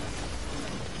suppose.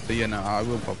 But yeah, no, I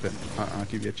will pop in. I'll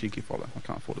give you a cheeky follow. I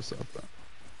can't afford a sub, but...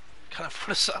 Can't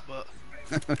afford a sub, but...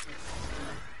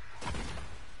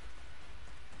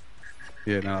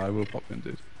 Yeah, no, I will pop in,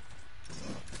 dude.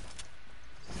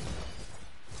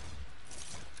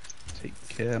 Take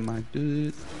care, my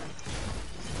dude.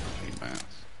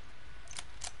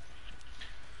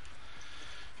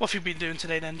 What have you been doing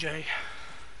today then, Jay?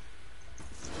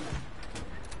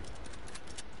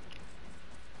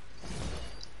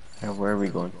 Where are we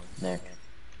going next?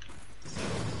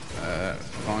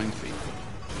 Find people.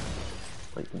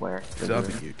 Like where?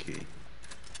 W key.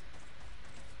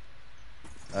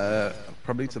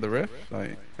 Probably to the rift,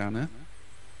 like down there.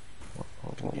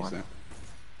 What Use one? that.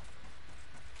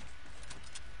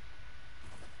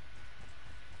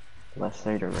 Left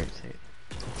side or right side?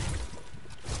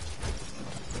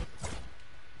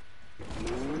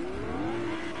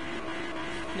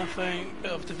 Nothing.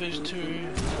 Bit of Division 2.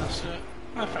 That's it.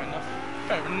 Oh, fair enough.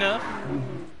 Fair enough.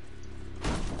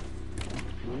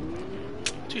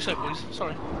 2 sec, boys.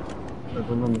 Sorry.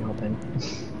 Don't let me hop in.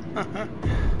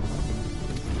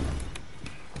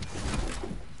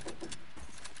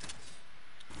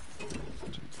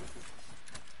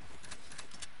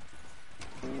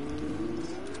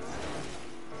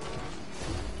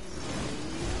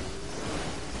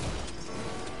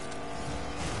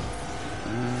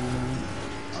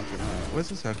 Where's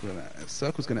the circle at? The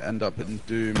circle's going to end up in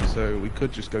Doom, so we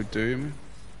could just go Doom.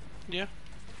 Yeah.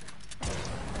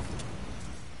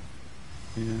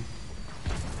 Yeah.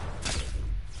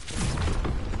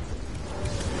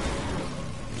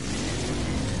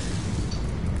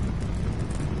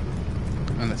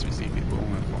 Unless we see people,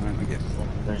 we're fine, I guess.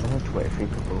 There's only 23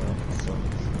 people left, so...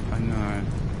 I know.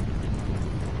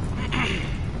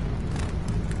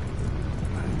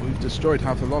 We've destroyed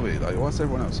half the lobby. Like, what's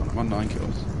everyone else on? I'm on 9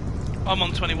 kills. I'm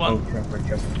on 21. Oh, crap, we're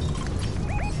jumping.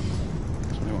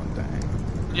 21,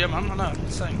 dang. Yeah, man, I know.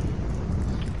 Same.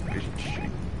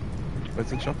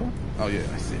 Where's the chopper? Oh yeah,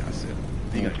 I see it.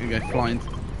 You go flying,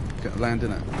 land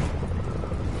in it.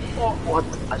 Oh, what?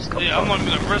 I just got Yeah, I'm not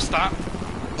even gonna risk that.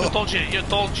 You're dodgy. You're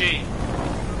dodgy.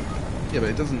 Yeah, but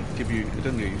it doesn't give you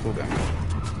full damage.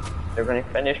 They're gonna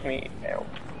finish me. Ow.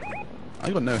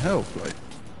 I got no health, like.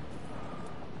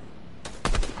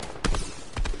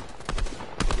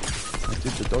 I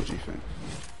did the dodgy thing.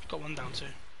 Got one down too.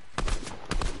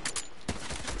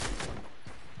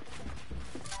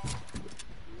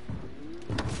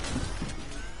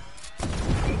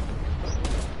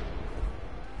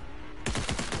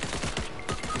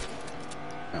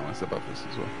 Oh, it's above us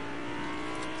as well.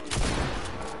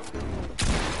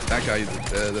 That guy,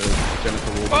 the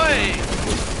Jennifer Walker. Oi!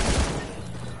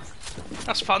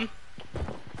 That's fun.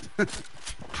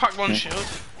 Cracked one shield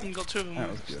and got 2 of them. That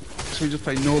was good. Should we just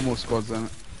play normal squads then?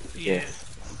 Yeah.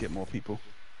 Get more people.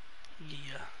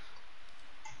 Yeah.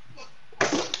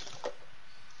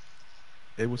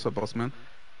 Hey, what's up, boss man?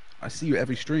 I see you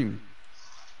every stream.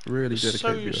 Really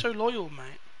dedicated. You're so loyal,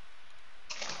 mate.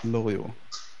 Loyal.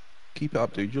 Keep it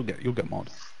up, dude. You'll get mod.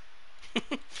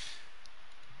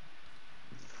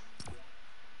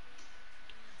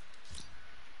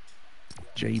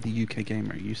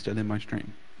 JayTheUKGamer, are you still in my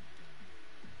stream?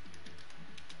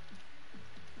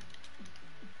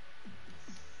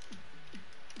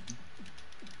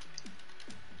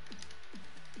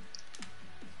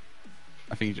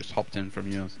 I think you just hopped in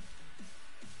from yours.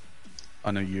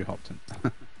 I know you hopped in.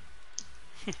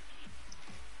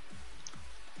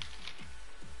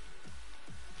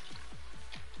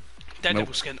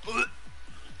 Daredevil skin.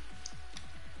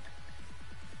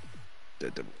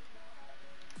 Daredevil.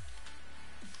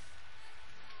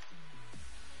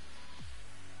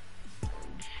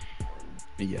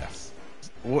 Yes.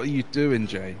 What are you doing,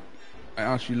 Jay? I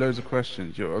asked you loads of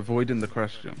questions. You're avoiding the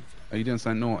question. Are you doing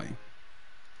something naughty?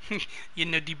 You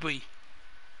nutty boy.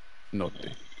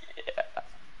 Naughty. Yeah.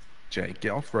 Jay,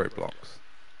 get off Roblox.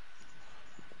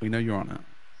 We know you're on it.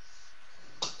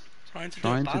 Trying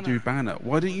to do banner.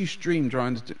 Why don't you stream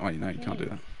trying to do... Oh, no, you can't do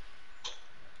that.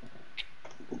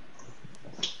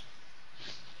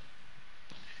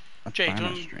 Jay, do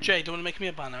you want to make me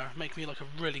a banner? Make me like a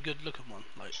really good looking one.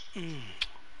 Like,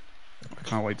 I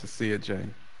can't wait to see it, Jay.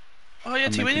 Oh yeah,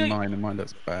 I'm making mine and mine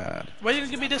looks bad. Where are you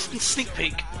going to give me this sneak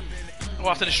peek? Oh,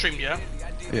 after the stream, yeah?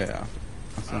 Yeah.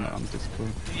 I'll send it on Discord.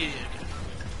 Yeah, okay.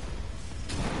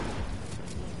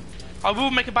 I will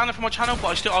make a banner for my channel, but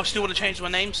I still want to change my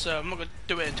name, so I'm not going to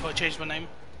do it until I change my name.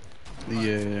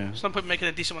 Yeah. So I'm making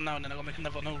a decent one now, and then I'll make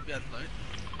another one again. Like.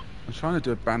 I'm trying to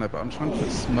do a banner, but I'm trying to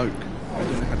put smoke. I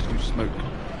don't know how to do smoke.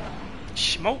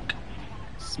 Smoke?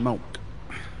 Smoke.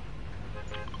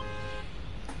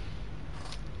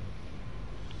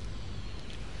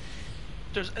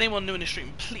 If there's anyone new in the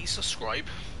stream, please subscribe.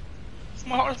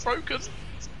 My heart is broken.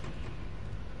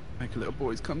 Make a little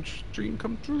boy's dream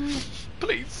come true.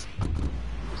 Please.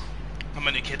 I'm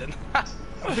only kidding. I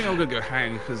think I'm gonna go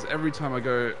hang because every time I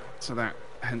go to that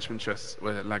henchman chest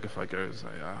where Lagify goes,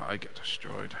 I get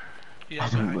destroyed. Yeah,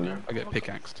 I'll go hangar. I get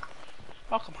pickaxed.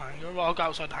 I'll come hangar. Well, I'll go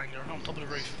outside the hangar on top of the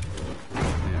roof.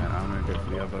 Yeah, I'm gonna go for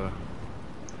the other.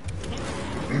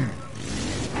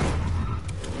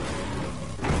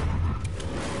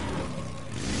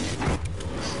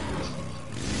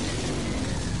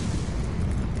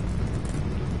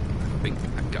 I think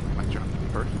I got my jump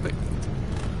perfect.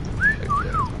 Yeah,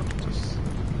 just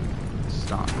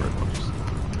start robot.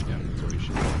 Yeah, that's what you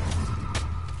should do.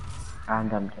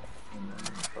 And I'm dead.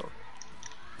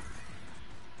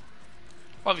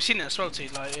 Well, have you seen it as well, T?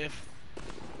 Like, if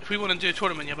we want to do a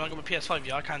tournament, yeah, but I got my PS5,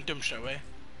 yeah, I can't do them straight away.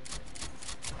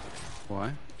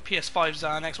 Why? PS5s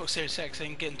and Xbox Series X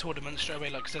ain't getting tournaments straight away,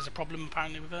 like, 'cause there's a problem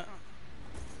apparently with it.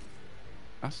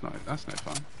 That's no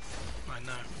fun. I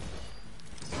know.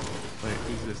 Wait,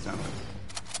 who's this down there?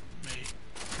 Me.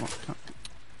 What?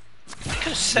 I could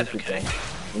have said okay.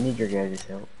 We need your guys'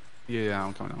 help. Yeah,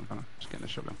 I'm coming. Just getting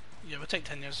the shotgun. Yeah, we'll take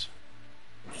 10 years.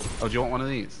 Oh, do you want one of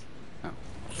these? No.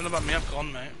 What about me? I've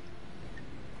gone, mate.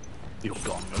 You're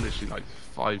gone. You're literally like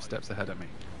 5 steps ahead of me.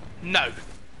 No.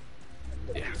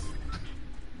 Yes.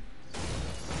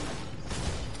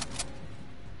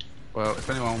 Well, if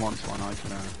anyone wants one, I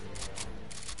can. Do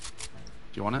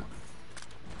you want it?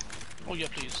 Oh yeah,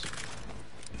 please.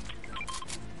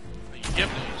 Yeah,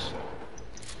 please.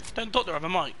 Don't doctor have a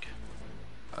mic.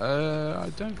 I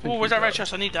don't think. Oh, where's that red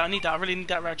chest? I need that. I really need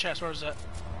that red chest. Where is it?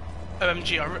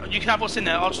 OMG, you can have what's in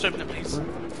there. I'll just open it, please.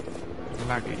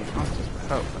 Laggy, you can't just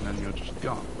help and then you're just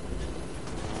gone.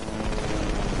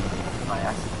 I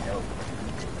asked for help.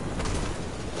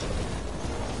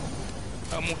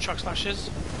 More truck slashes.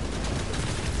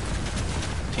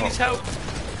 He needs help.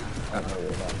 I don't know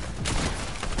where that.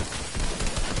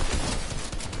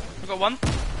 I got one.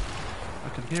 I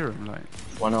can hear him, like.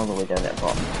 One all the way down that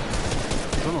bottom.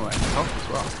 He's on the way top as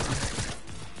well.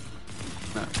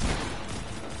 No,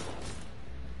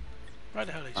 Where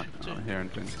the hell are these people I'm too? hearing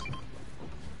things.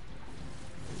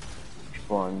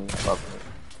 People on me above me.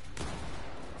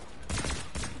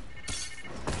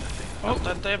 Oh,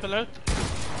 that they're below.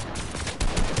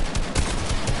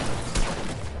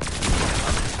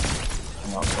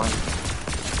 Not one.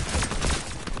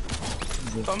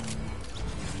 Pump.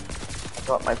 I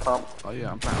got my pump. Oh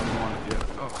yeah, I'm back on one. Yeah.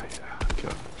 Oh yeah.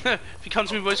 Good. If you come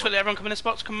to me, boys, quickly, everyone come in this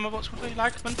box. Come in my box quickly.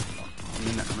 Lag, come in.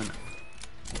 I'm in it.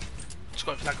 Just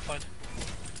got it for Lagified.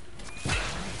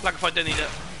 Lagified, don't need it.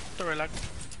 Don't worry, Lag.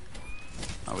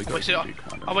 Oh, we I got wasted, some Duke,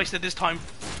 I wasted this time.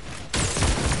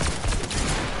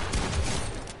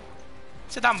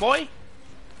 Sit down, boy.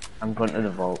 I'm going to the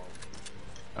vault.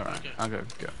 Alright, Okay. I'll go.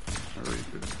 I'll read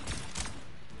through.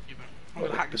 I'm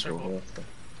gonna hack this robot.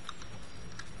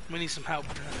 We need some help.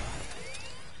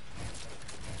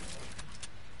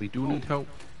 We do need help.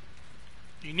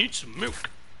 You need some milk.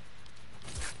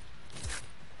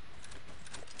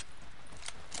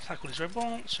 Tackle these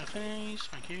robots, please.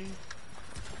 Thank you.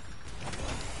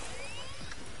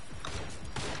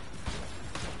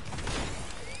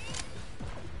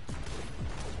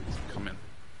 Come in.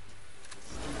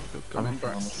 Come in,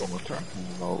 bro.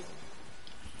 Vault.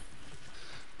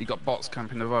 You got bots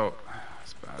camping the vault.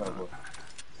 That's bad.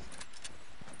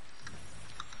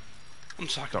 I'm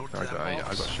sacking all Doctor, I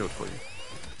got a shield for you.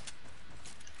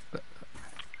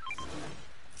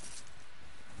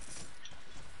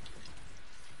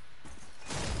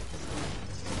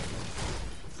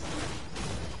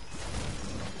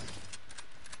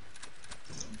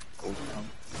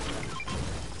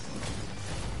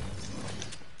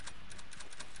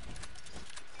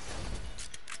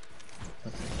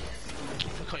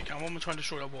 When we're trying to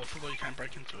destroy that wall, I forgot you can't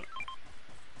break into it.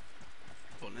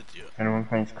 What an idiot. If anyone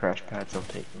finds crash pads, I'll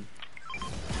take them.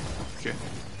 Okay.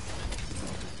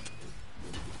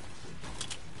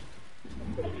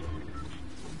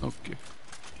 Okay.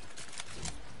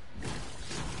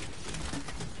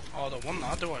 Oh, I don't want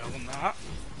that, do I? I want that.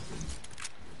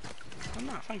 Oh,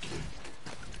 no, thank you.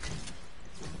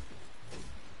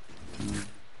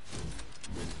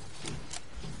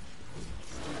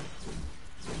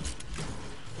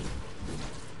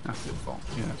 That's it, bomb.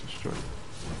 Yeah, destroy.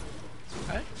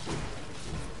 Hey?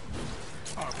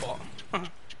 Oh, bot.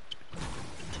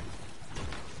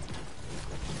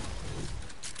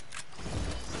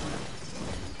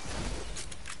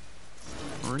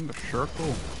 We're in the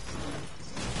circle.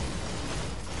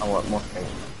 I want more space.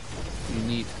 You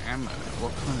need ammo.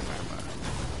 What kind of ammo?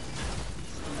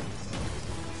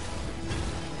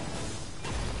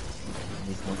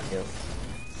 no kills.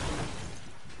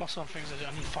 What's some things I do?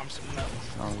 I need to farm some metal.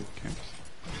 Oh, okay.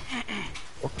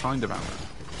 What kind of ammo?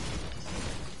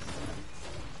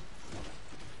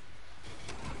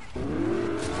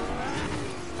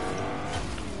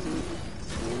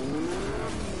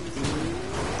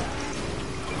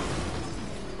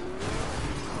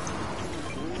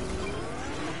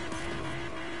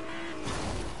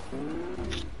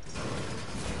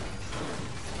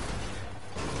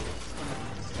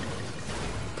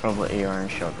 Probably AR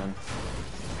and shotgun.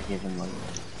 I gave him money.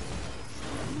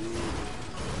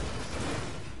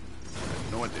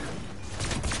 No idea.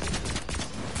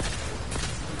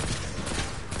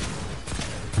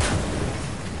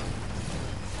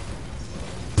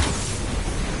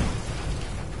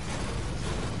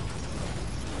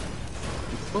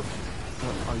 What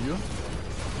are you?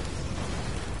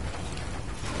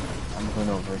 I'm going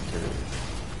over to...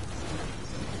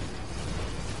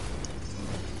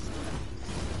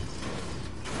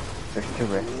 There's two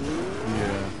rifts.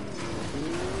 Yeah.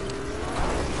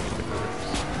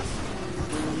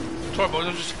 Sorry boys,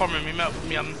 I'm just farming me metal for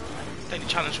me daily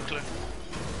challenge quickly.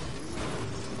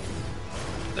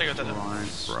 There you go, Dada.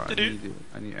 Right.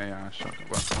 I need AR shotgun.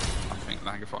 Well, I think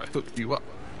like if I hooked you up.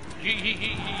 You.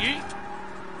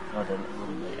 No, I didn't.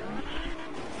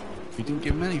 You didn't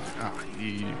give him any. Ah,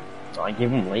 you. So I gave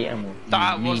him light ammo.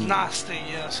 That was nasty,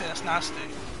 yeah, see that's nasty.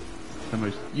 The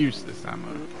most useless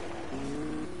ammo.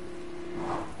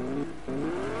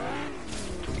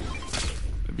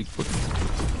 A big foot.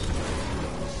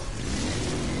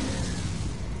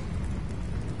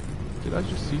 Did I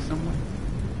just see someone?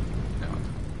 No.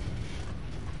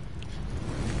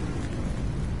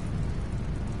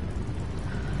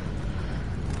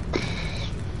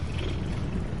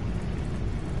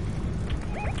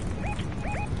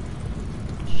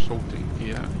 Salty,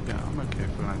 yeah, I'm okay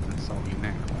for anything salty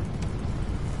now.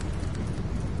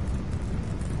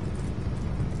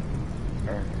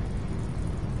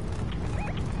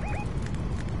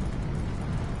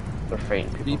 We're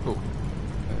fighting people.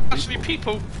 Actually,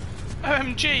 people.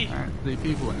 OMG. The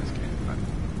people in this game. Like,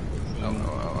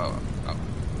 oh.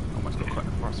 Almost got quite a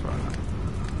crossfire now.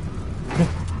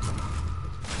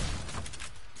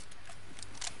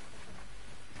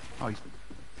 Oh,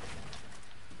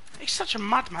 He's such a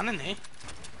madman, isn't he?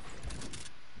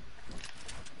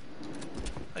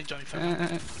 Hey, Johnny Fennel.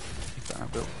 Keep that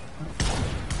out, Bill.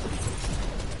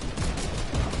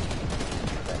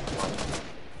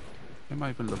 Who am I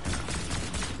even looking at?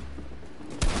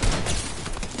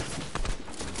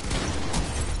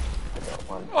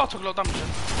 Oh, I took a lot of damage then.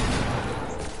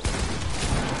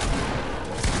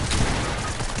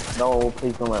 No,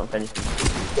 please don't let him finish.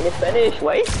 He's gonna finish,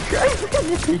 wait! Try to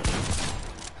finish!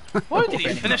 Why did he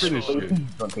finish Finish for?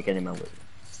 it. Don't take any more with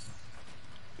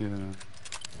Yeah.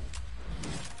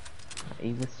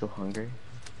 He was so hungry.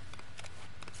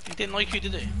 He didn't like you,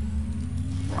 did he?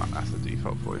 Right, that's the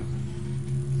default for you.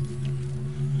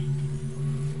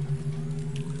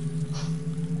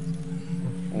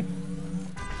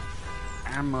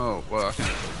 Ammo. Well, I think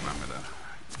there's some ammo there.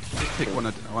 Just pick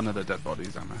one of the dead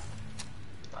bodies, ammo.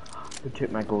 Who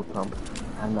took my gold pump?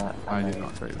 And that. I did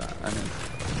not take that. And then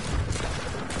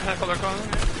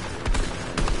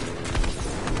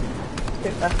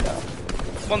Take that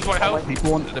stuff. One's white health.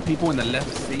 the people in the left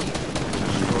seat.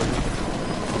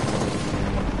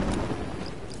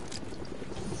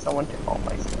 Someone took all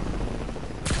my stuff.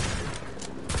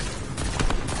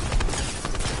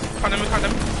 Find him.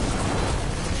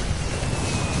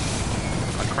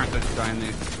 I cracked that guy in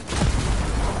there.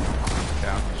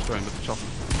 Yeah, I'll destroy him with the chopper.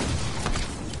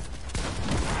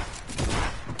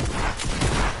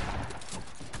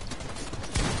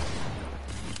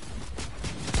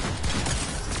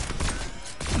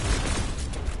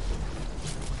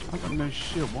 I've got no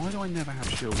shield. Why do I never have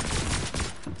shield?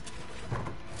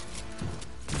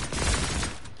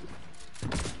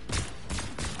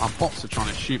 Our bots are trying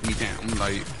to shoot me down,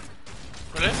 like...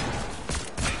 Really?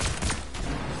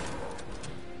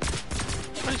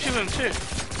 Why did you shoot him too?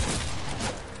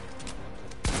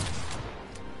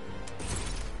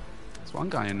 There's one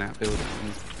guy in that building,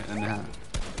 in there.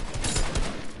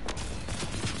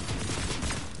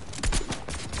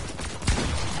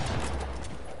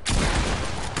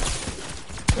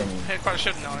 Hey, quite a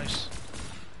shit, nice.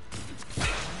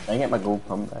 I get my gold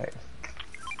pump out.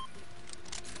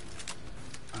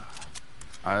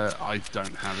 I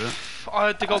don't have it.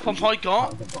 The gold pump I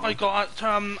got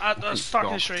at the Stark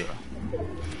Industry.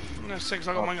 No, six.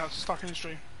 I got mine at Stark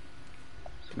Industry.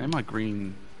 Name my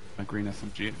green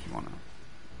SMG if you want to.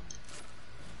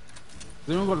 Has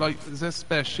anyone got like? Is there a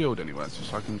spare shield anywhere, just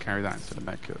so I can carry that instead of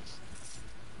medkits?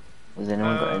 Has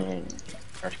anyone got any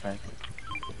trash bags?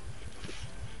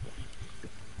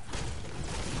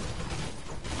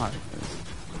 Alright,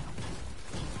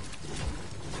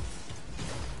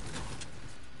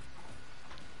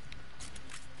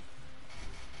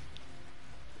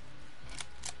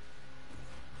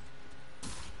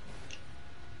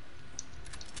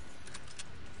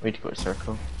 We need to go to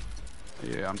circle.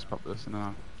 yeah, I'm just pop this and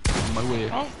on my way.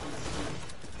 Oh.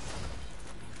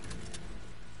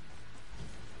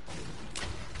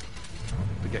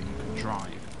 Forget you can drive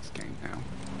in this game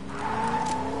now.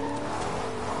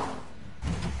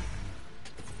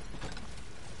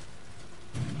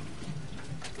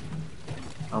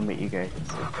 I'll meet you guys.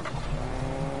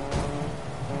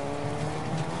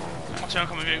 I'll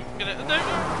come with you. Get it.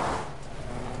 No.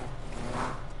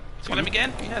 So let me get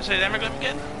in. Yeah, so then we're going to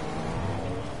get in.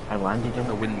 I landed in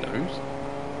The windows.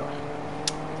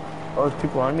 Oh, there's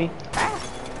people on me.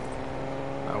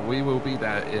 We will be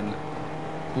there in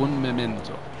un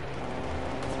momento.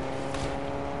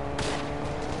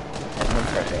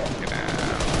 Get out.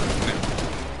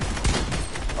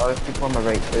 Oh, there's people on my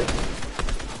right too.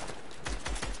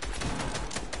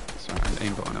 Sorry, I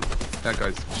aimbot on him. That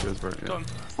guy's Shrewsbury, Go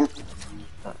yeah. on.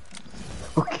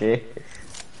 Okay.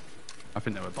 I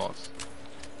think they were bots.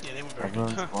 Yeah, they were very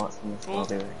Everyone's good. bots in this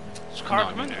world. It's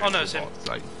Cartman? Oh no, it's him. bots,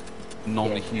 like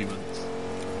non-humans.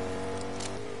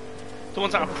 The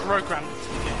ones that are programmed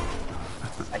for the game.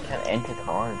 I can't enter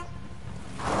cars.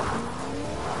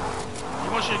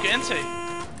 What wants you to get into?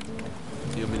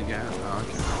 You want me to get out? Oh,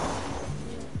 okay.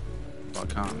 But I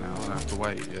can't now. I have to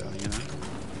wait. Yeah, you know.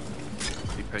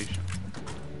 Be patient.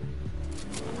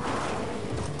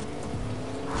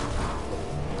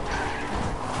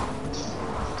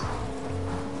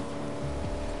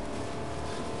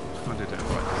 I did it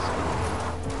like this.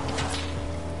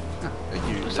 Are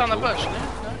you? It's down the little- bush, no?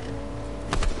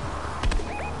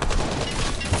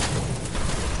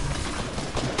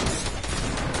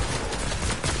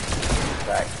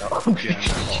 Back. No. Yeah,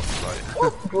 no bots,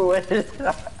 like. What is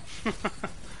that?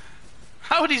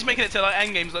 How would he's making it to like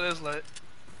end games like this? Like,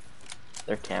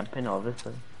 They're camping,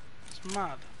 obviously. it's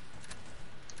mad.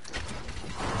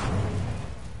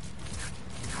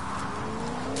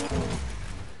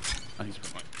 I need to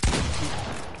put my.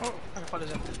 Oh, I can find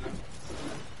his empty now.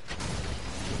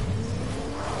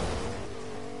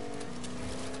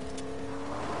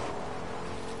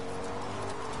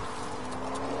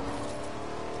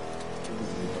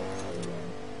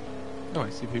 Oh, I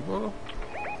see people.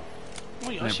 Oh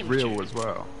yeah, I And see they're him real too. as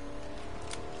well.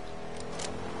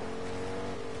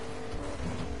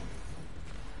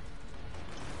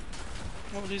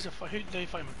 What were these? Who did they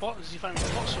find? Bot? Is he finding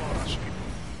bots or actual people?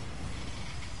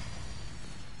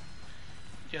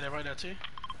 Yeah, they're right there too.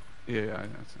 Yeah,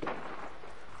 that's it.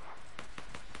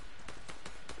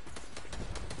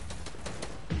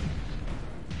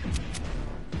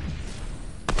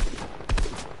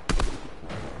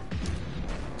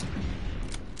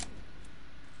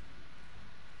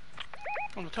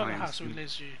 On the top of the Fine, house, so sweet. it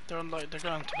leads you. They're on like they're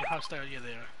going to the house there. Yeah,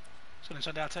 they are. So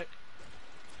inside the attic.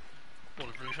 Or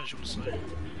the roof, as you would say.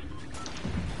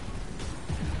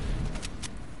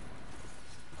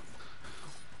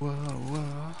 Whoa,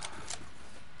 whoa.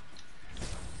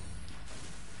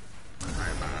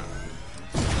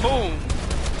 Boom!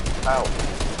 Ow.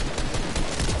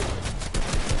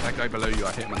 That guy below you,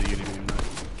 I hit him with a uni beam.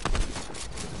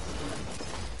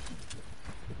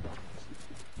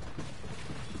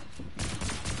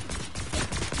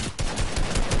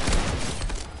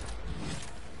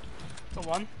 Got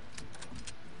one.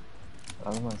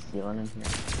 I don't want to steal in here.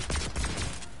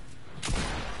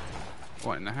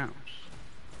 What, in the house?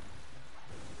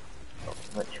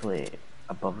 Literally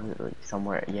above it, like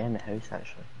somewhere. Yeah, in the house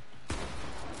actually.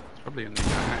 It's probably in the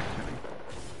back, actually.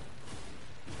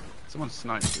 Someone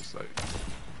sniped us, though.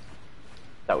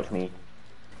 That was me.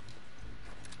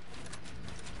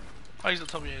 Oh, he's at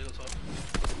the top. Yeah, he's at the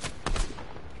top.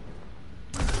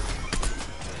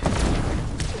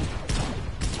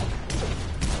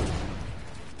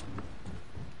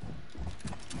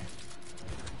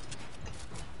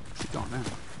 What's he got now?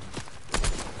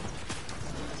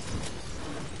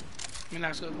 I mean,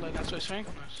 that's like that's what he's saying.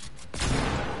 Nice.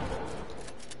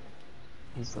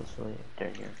 He's literally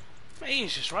down here. Mate,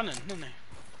 he's just running, isn't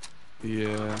he?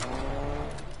 Yeah.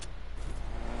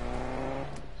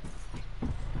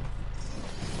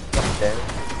 There.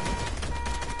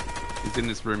 He's in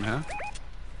this room here.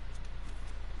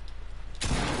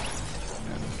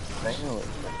 Finally.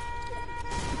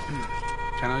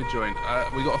 Can I join?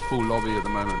 We got a full lobby at the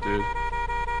moment, dude.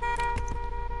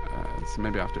 So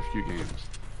maybe after a few games.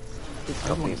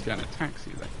 Everyone's getting a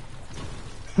taxi,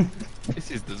 like. This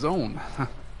is the zone.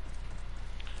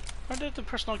 Where did the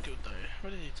person I killed die?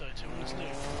 Where did he die to? Let's do.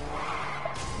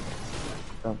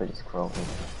 Probably just crawling.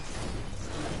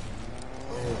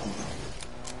 Where is he?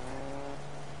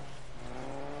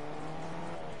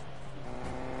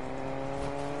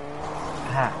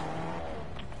 Aha.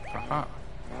 Haha.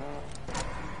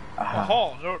 Aha.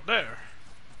 Aha, they're up there.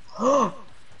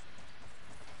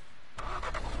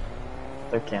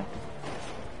 They're camping.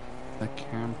 They're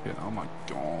camping. Oh my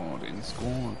god, in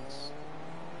squads.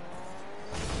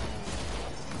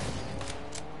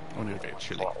 I need to get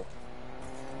chilly. Wow.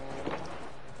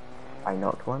 I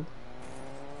knocked one.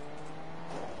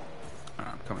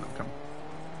 Alright, I'm coming, I'm coming.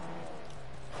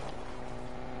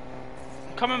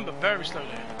 I'm coming, but very slowly.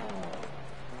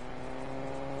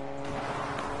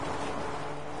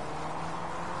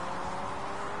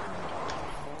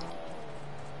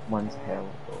 One's hell.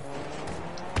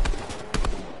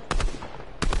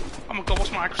 Oh my god,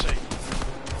 what's my accuracy?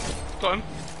 Got him.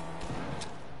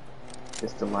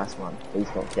 Just the last one. Please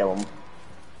don't kill him.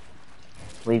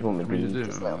 Leave him to What do you be. do?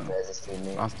 Just let him as his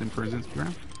teammate. Asked him for his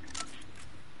Instagram.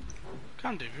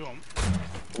 Can do if you want.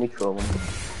 Can you kill him?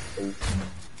 Please.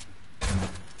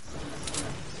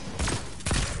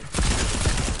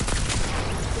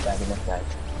 Get back in this guy.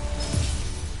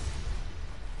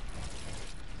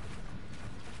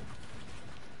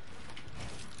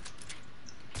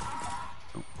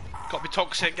 Gotta be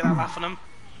toxic, get that laugh on them.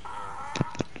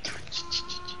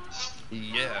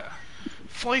 Yeah.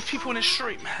 5 people in a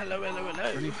stream. Hello, hello, Only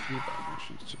hello. 3 bad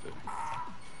missions to do.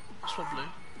 What's what blue?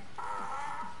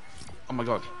 Oh my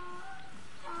god.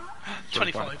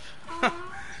 25.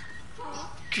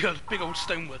 Good, big old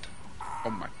stonewood. Oh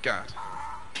my god.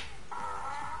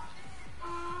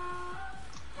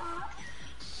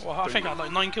 Well, I think I had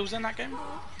like 9 kills in that game.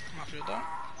 I'm happy with that.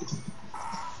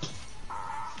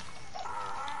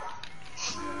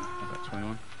 Yeah, about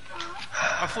 21. I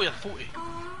thought you had 40.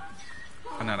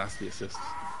 Oh no, that's the assist.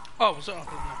 Oh, was it? Oh,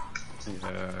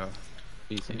 no.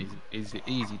 Yeah.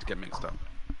 Easy to get mixed up.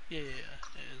 Yeah, it is.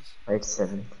 I had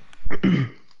 7.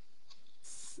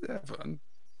 7?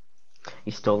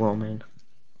 You stole all mine.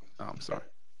 Oh, I'm sorry.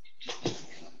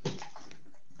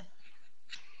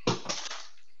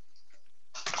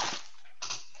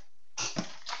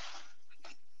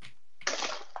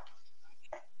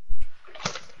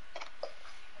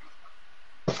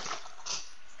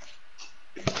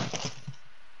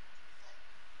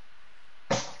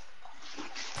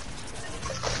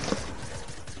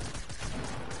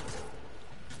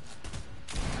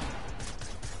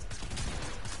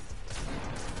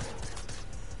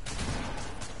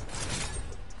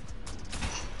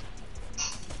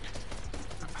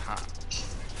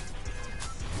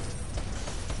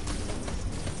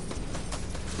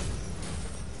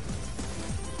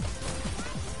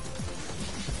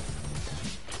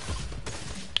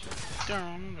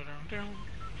 Down.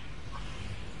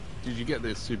 Did you get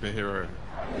this superhero?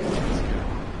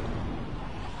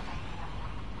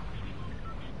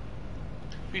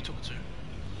 Who you talking to?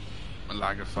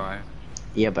 Lagify.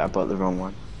 Yeah, but I bought the wrong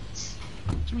one.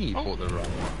 What do you mean you bought the wrong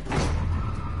one?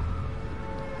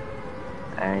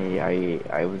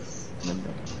 I was in the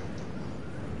middle.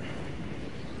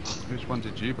 Which one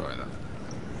did you buy then?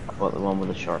 I bought the one with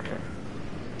the short hair.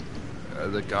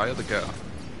 The guy or the girl?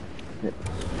 The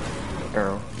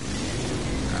girl.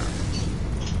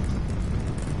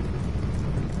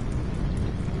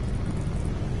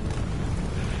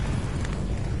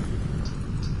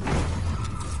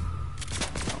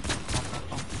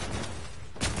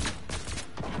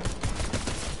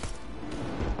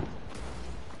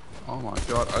 Oh my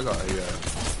god, I got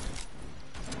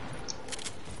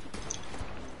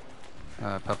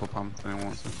a purple pump if anyone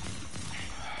wants it.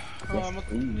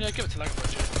 Yeah, give it to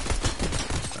Lagos.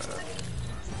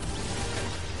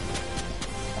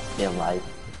 They're alive.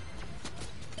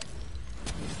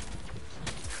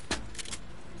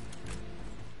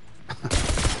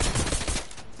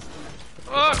 Oh,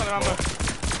 I got the ammo.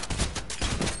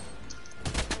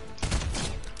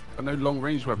 Got no long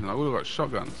range weapons, I all got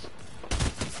shotguns.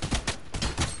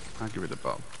 I'll give it a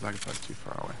bob. Lagify's too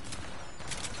far away.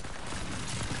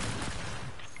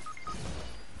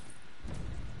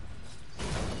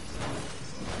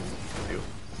 Ew.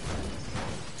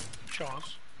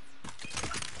 Charles.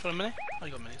 Do you want a mini? Oh,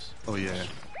 you got minis. Oh yeah. Do you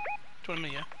want a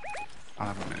mini, yeah? I'll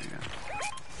have a minute, yeah.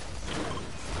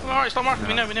 Alright, stop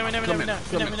marking. No. We know, Come in. yeah,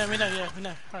 we know.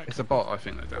 Alright. It's a bot, I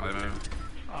think, they're down there.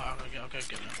 Oh, I'll go get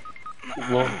it. He's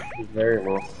low. He's very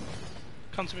low.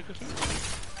 Come to me quickly.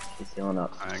 He's healing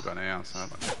up. I ain't got any outside.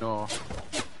 Like, no.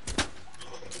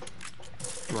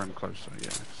 Draw him closer, yeah,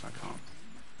 because I can't.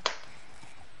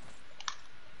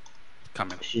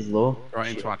 Come in. She's low. Right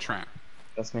into our trap.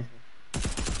 Trust me.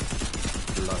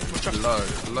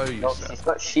 Low, you No, said. he's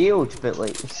got shield, but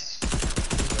like.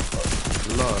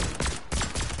 Love.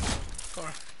 Got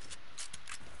her.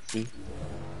 See?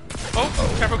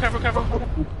 Oh, careful, careful, careful.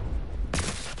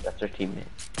 That's our teammate.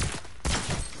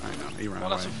 Hang on, he ran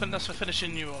Well, away. that's for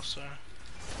finishing you also.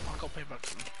 I've got payback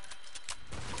for them.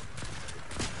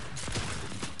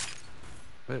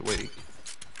 Bit weak.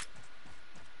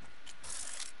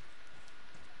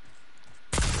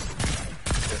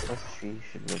 She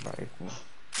should revive me.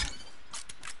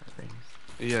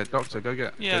 Yeah, Doctor, go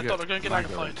get. Yeah, Doctor, go and get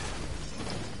Magdalene. magnified.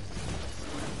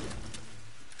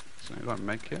 So you got a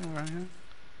med kit around here?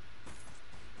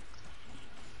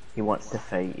 He wants to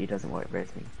fight, he doesn't want to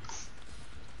res me.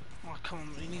 Oh, come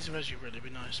on, he needs a res you really, be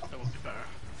nice. That would be better.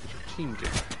 Team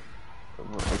game.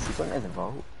 Is he going to the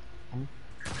vault? I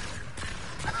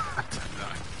don't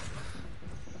know.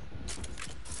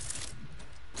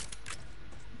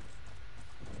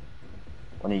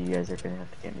 One of you guys are going to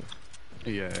have to get me.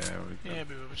 Yeah, Yeah,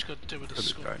 but we just got to do with the Could be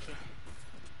score. both.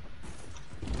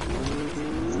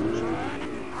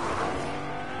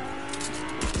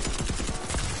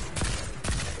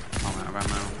 I'm out of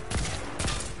ammo.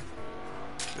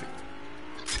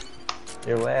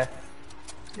 You're left.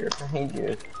 You're behind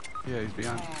you. Yeah, he's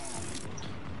behind.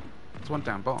 There's one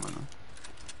down bottom, isn't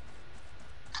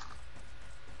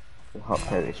We'll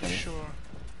hop out each other. Sure.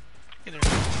 Either.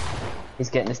 He's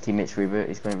getting his teammates reboot,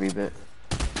 he's going to reboot.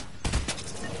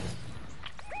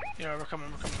 Yeah, we're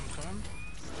coming, we're coming, we're coming.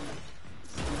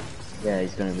 Yeah,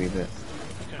 he's going to reboot.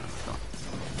 Okay.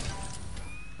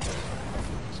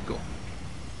 Let's go.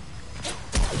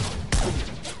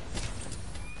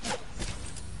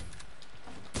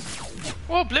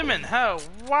 Oh, blimmin' hell,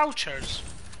 wowchers.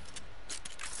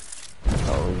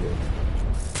 Oh,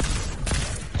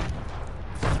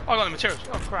 Oh, I got the materials.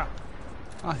 Oh, crap.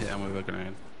 I'll hit him with a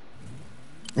grenade.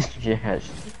 yeah. Yeah.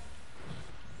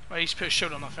 Well, he's put a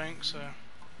shield on, I think, so.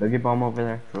 Boogie bomb over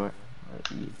there, throw it.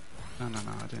 No,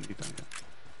 I didn't do that yet.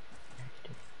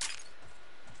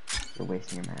 You're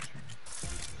wasting your match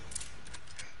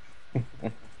right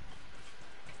now.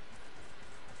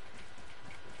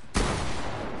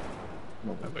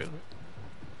 Oh, wait.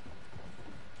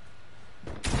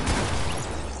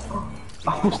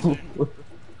 Oh.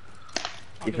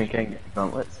 You think I can get the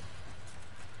gauntlets?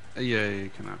 Yeah, you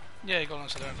can have. Yeah, you got on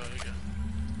there, there you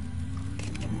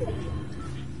go.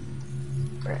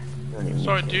 Right. Don't even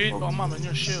Sorry, need to- dude, but I'm on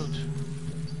your shield.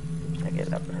 I get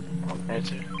that bird. Me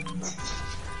too.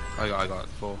 I got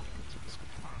 4.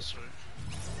 Oh, sweet.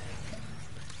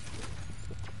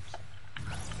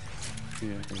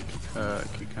 Yeah,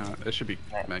 you can't. It should be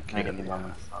med Can I kit. get the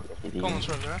gauntlets? I'll get the Go on,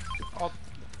 gauntlets. over there.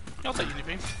 I'll take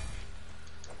Unibeam.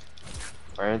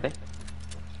 Where are they?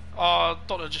 Oh,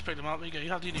 Doctor just picked them up. There you go, you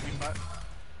have the Unibeam back.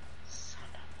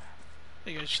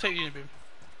 There you go, just take the Unibeam.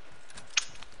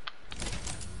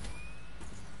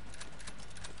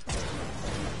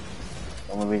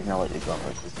 The only reason I like the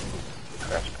gauntlets is the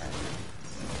crash card.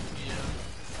 Yeah.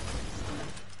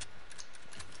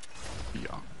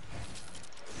 Yeah.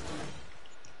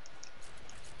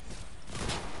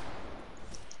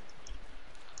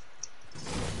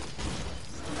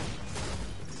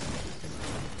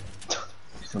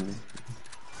 Something.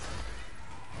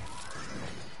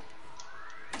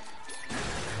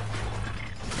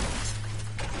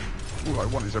 All I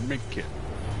want is a med kit.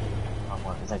 I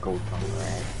want is a gold from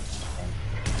red.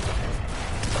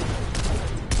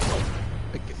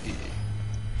 Okay.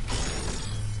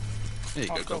 There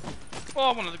you Oh, go, go. go. Oh,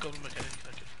 I wanted the golden mechanic.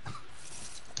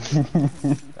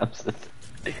 Thank you.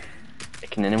 Absolutely.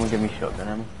 Can anyone give me shotgun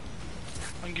ammo?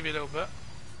 I can give you a little bit.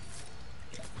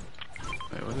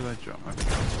 Wait, what did I drop?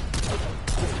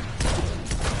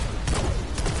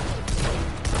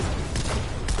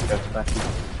 Go back.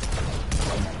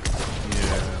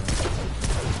 Yeah.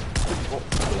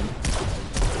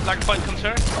 Magnified comes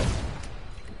here.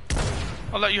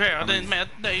 I'll let you hear. I didn't, man.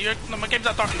 No, my game's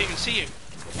that dark I didn't even see you.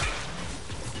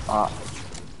 Ah.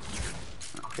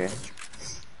 Okay.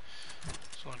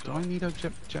 So I Do go. I need a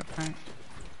jetpack?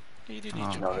 Yeah, you do need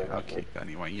Oh, your no, right, no, I'll keep that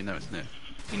anyway. You know it's new.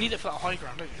 You need it for that high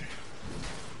ground, don't you?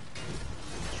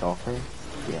 Shopper?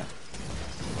 Yeah.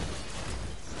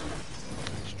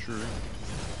 It's true.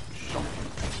 Shocking.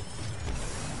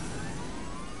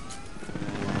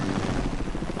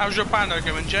 How's your banner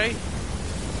going, Jay?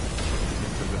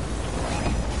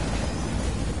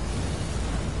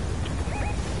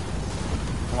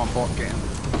 Come on, bot, get him.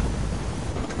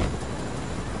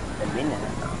 A minute.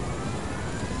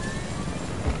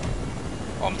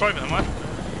 Oh, I'm driving them, man.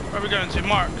 Where are we going to?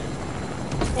 Mark.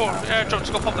 Oh, airdrop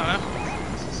just got popped down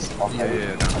there.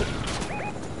 Yeah, down.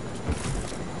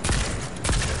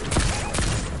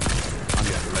 I'm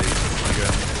getting lazy.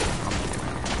 I'm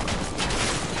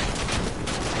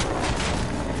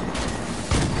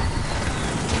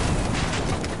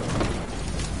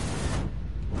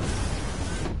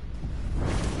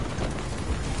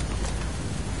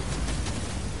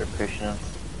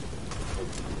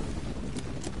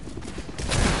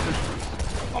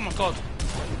Oh my god.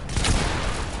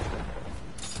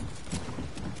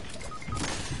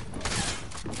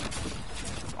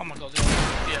 Oh my god,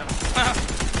 yeah.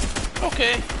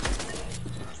 Okay.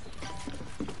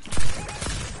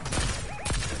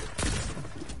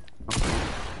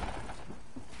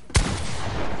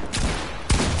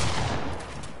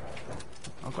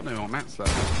 I've got no more mats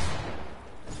left.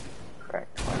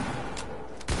 Correct.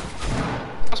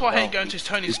 That's why I hate going to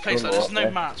Tony's place, like, there's no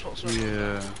mats whatsoever.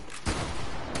 Yeah.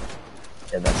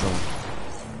 Yeah, that's all.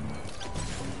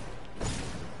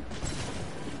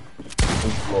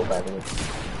 Floor back in.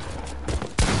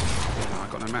 I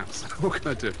got no mats. What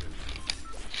can I do?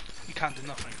 You can't do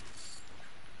nothing.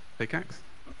 Pickaxe?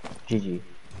 GG.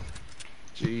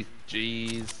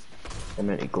 Jeez. I'm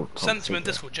gonna go. Send it to me in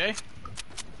Discord, Jay.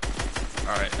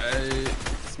 Alright,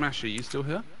 Smasher, you still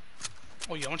here?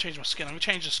 Oh yeah, I'm gonna change my skin. I'm gonna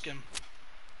change the skin.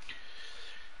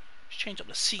 Just change up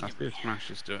the scenery. I feel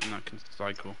Smasher's doing that can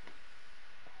cycle.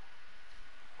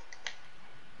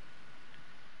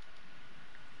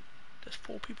 There's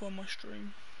 4 people on my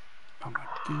stream. Oh my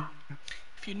god.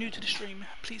 If you're new to the stream,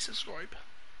 please subscribe.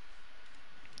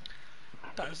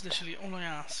 That is literally all I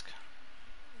ask.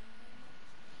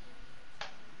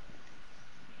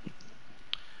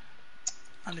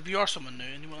 And if you are someone new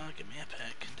and you want to get me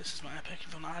epic, this is my epic. If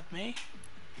you want to add me,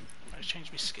 let's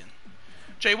change my skin.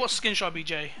 Jay, what skin should I be,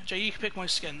 Jay? Jay, you can pick my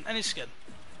skin. Any skin.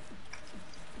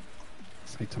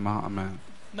 Say tomato man.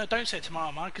 No, don't say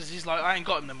tomato man, because he's like, I ain't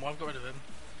got him anymore, I've got rid of him.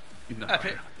 No,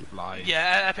 Epic. lie.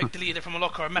 Yeah, Epic deleted it from a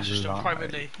locker. I messaged him Lie.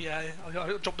 privately. Yeah, I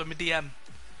dropped him a DM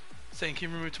saying, can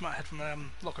you remove tomato head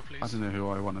from locker, please? I don't know who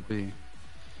I want to be.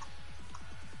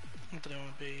 I don't know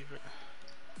want to be, but...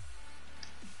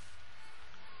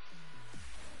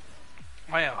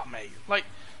 Oh yeah, mate. Like,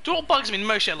 do you know what bugs me the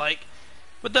most, yeah? Like,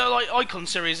 with the like Icon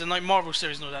series and like Marvel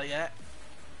series and all that, yeah?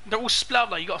 They're all split up,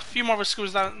 like, you got a few Marvel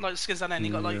skins down, like, skins down there, and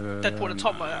you got like Deadpool at the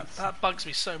top, like that. That bugs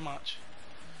me so much.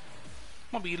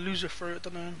 Might be a loser for it,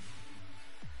 don't know.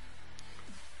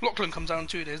 Lachlan comes out in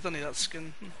 2 days, doesn't he, that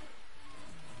skin?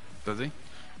 Does he?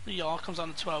 Yeah, comes out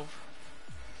in 12.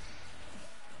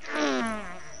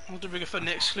 I'll do bigger for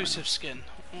the exclusive skin.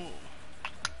 Ooh.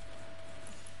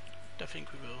 Don't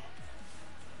think we will.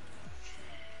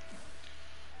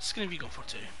 Skin have you gone for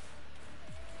too?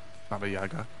 Baba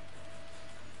Yaga.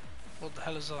 What the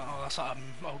hell is that? Oh, that's that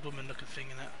old woman looking thing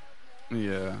in it.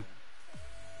 Yeah.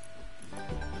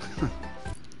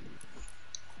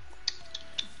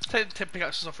 Take the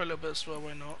pickaxes off for a little bit as well,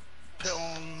 why not? Put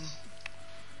on...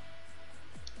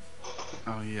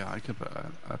 Oh yeah, I could put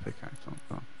a pickaxe on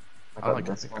top. I I got like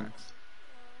a this one. pickaxe.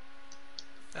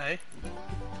 Hey?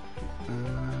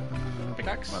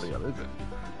 Pickaxe? What the hell is it?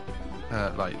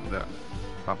 Like the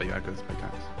Baba Yaga's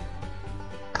pickaxe.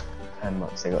 And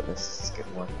Mux, I got this skip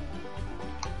one.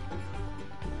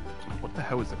 What the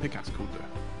hell is the pickaxe called though?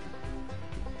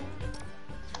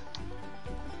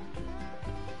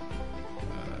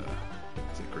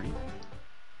 Is it green?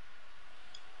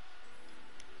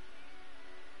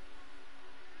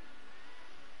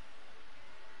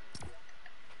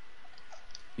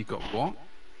 You got what?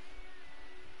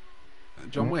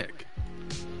 John Wick?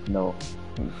 No.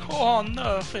 Oh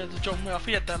no, I feared the John Wick. I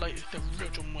feared that like the real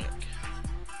John Wick.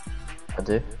 I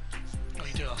do. Oh,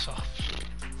 you do that stuff.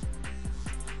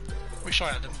 Wish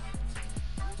I had him.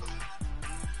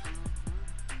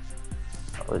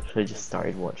 I literally just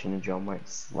started watching the John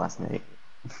Wicks last night.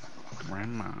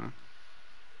 Grandma.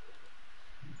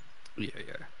 Yeah.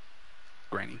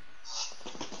 Granny.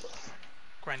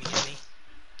 Granny Jenny.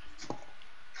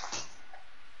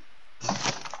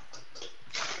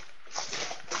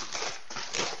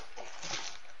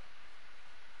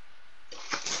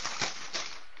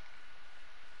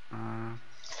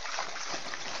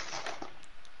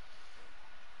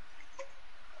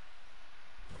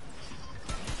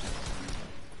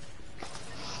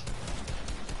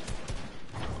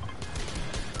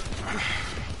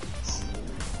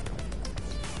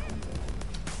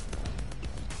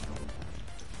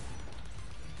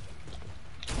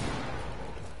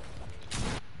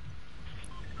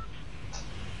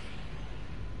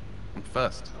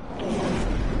 First.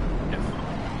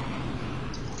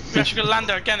 We actually gotta land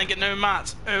there again and get no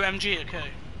mats. OMG, okay.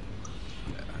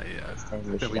 Yeah. I I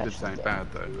really think we should did something actually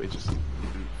bad though. We just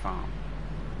didn't farm.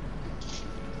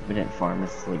 We didn't farm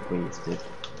as like we used to.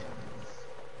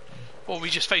 Well, we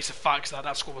just face the facts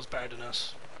that squad was better than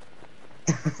us.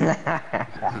 It's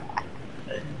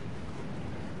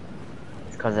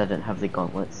because I didn't have the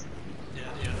gauntlets. Yeah.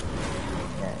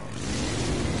 Yeah.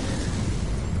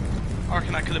 I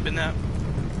reckon that could have been there.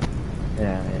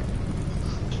 Yeah.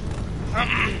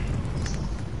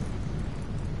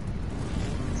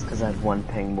 It's because because I have one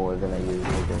ping more than I usually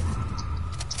do.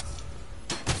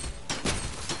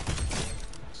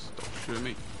 Stop shooting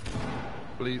me.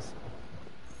 Please.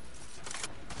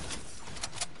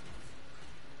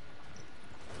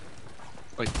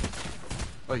 Wait.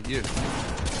 Wait, you.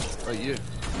 Wait, you.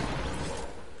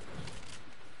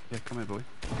 Yeah, come here, boy.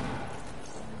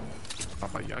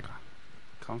 Baba Yaga.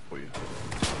 Come for you.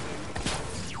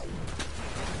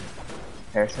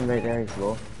 Harrison right there, he's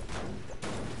low.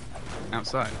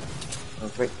 Outside. Oh,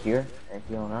 it's right here, and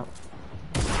healing up.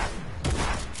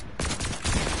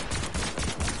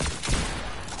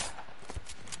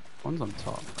 One's on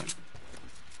top, right?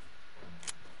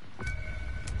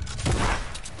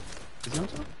 Is he on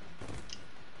top?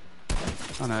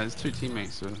 Oh no, there's two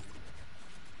teammates, so...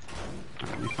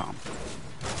 Alright, we found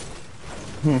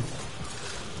him.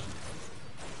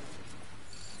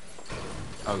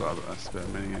 I've got a spare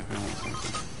mini if you want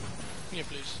something. Yeah,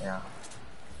 please. Yeah.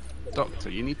 Doctor,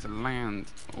 you need to land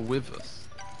with us.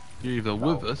 You're either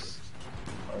with us,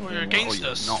 Or you're or against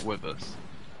you're us. not with us.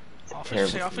 I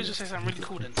thought you say something really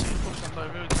cool then too.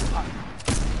 Really cool. Oh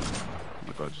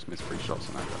my god, I just missed 3 shots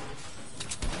on that guy.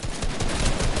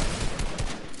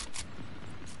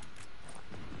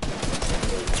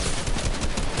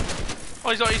 Oh,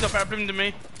 he's up better bloom than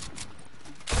me.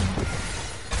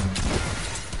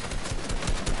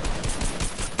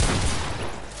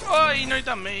 Oh, you know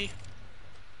done me.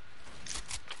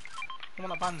 I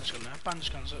want a bandage gun now.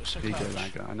 Bandage guns are so Here you go, clutch.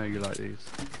 Lagger. I know you like these.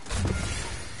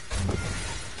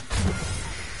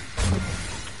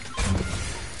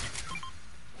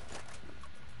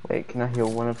 Wait, can I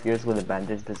heal one of yours with a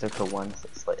bandage berserker once?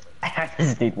 It's like, I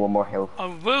just need one more health. I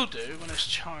will do when it's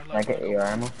charged. Can I get your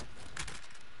ammo?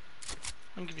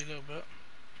 I'll give you a little bit.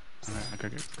 Alright, I go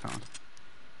get the card.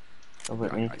 Oh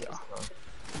wait, we need to get this card.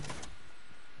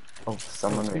 Oh,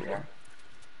 someone right there.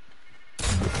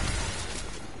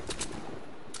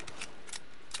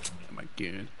 Oh my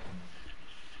god.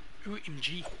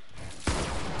 OMG.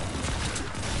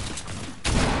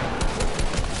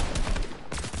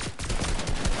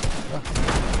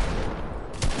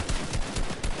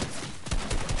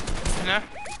 Yeah?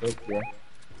 Oh, yeah.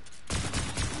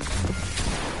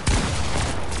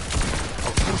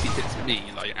 Of course he hits me,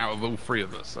 like, out of all 3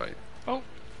 of us, so... Oh.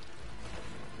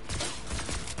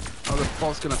 Oh, the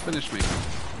boss gonna finish me.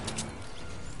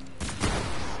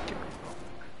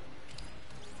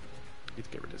 Need to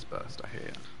get rid of this burst, I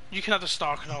hear. You can have the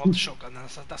Stark and I'll have the shotgun.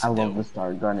 That's I a deal. love the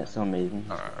star gun, it's so amazing.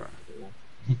 Alright.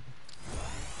 I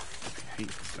hate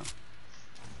this gun.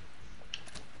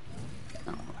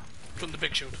 Oh. Got the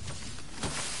big shield.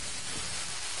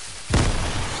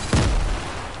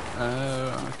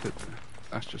 I could...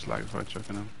 That's just lag if I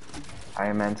chucking him.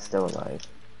 Iron Man's still alive.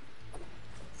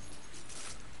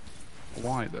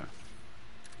 Why though?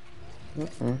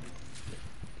 Mm-hmm.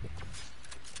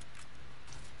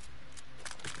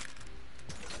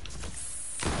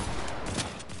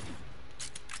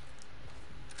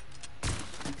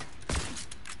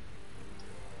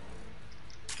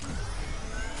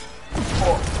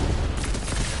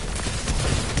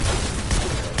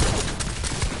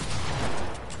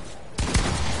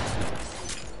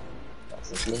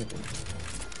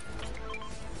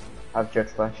 I have jet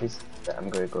splashes that I'm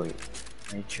gonna go eat.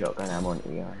 I need shotgun ammo and ER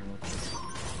ammo.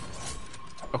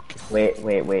 Okay.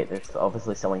 Wait, there's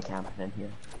obviously someone camping in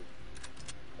here.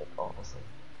 Like, obviously.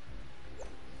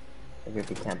 They're gonna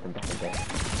be camping back there.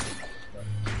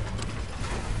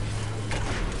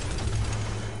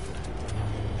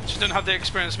 Just don't have the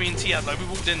experience me and T had. Like, we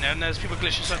walked in there and there's people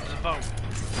glitching under the vault.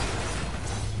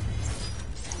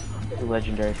 The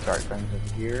legendary start guns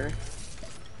over here.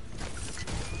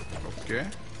 Okay.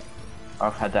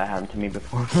 I've had that happen to me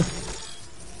before.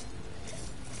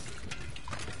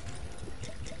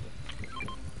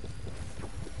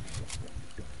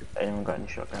 Anyone got any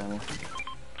shotgun ammo?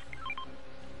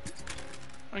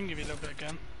 I can give you a little bit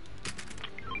again.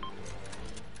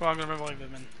 Well, I'm gonna revive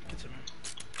him and get him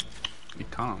in. You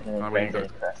can't. And I then mean, raise any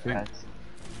trespass.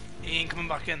 He ain't coming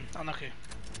back in. Unlucky.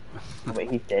 Oh,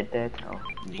 wait, he's dead? Oh,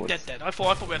 He's dead. I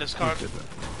thought we had his card.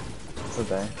 It's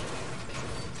okay.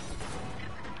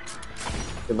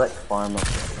 Good luck farm up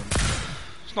there.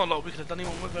 It's not a lot we could have done. He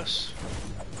went with us.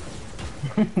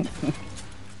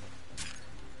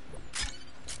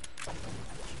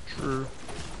 True.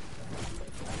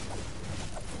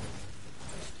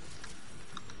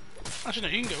 Actually, no,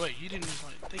 you can go away. You didn't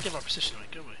like. They give our position away.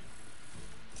 Go away.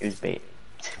 It was bait.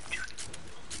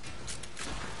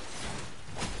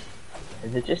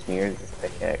 Is it just me or is this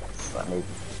pickaxe? That maybe.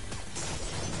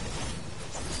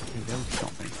 They'll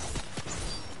stop me.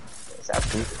 Is that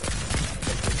food?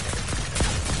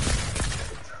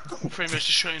 Pretty much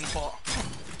just shooting the bot.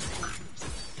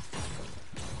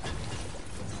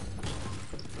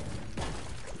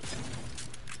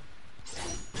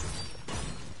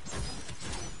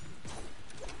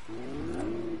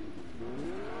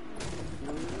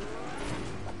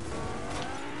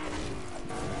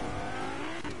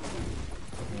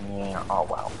 Oh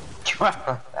wow.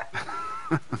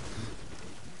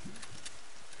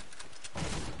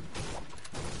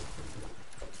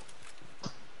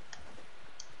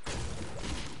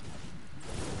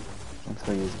 I'm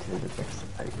so used to the best of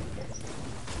fighting guys.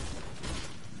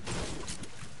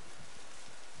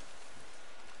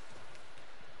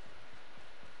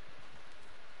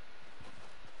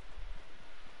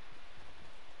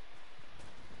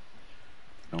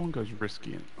 No one goes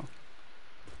risky enough.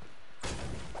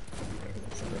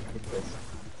 So look at this.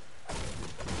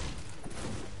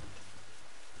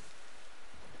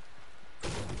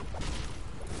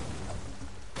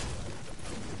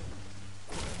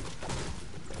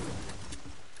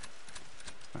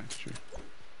 That's true.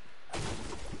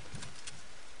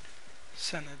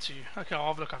 Send it to you. Okay, I'll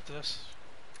have a look after this.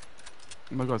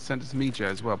 Oh my god, send it to me, Jay,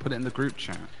 as well. Put it in the group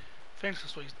chat. I think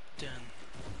that's what he's done.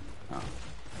 Oh.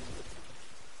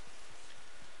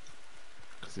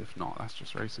 Because if not, that's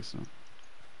just racist, isn't it?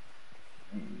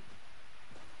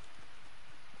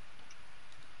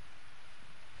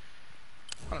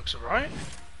 That looks alright.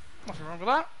 Nothing wrong with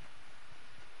that.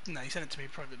 No, he sent it to me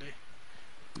privately.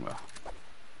 Well.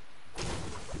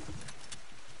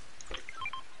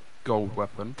 Gold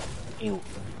weapon. Ew.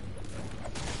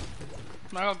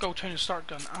 I got a gold Tony Stark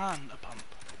gun and a pump.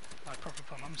 Like proper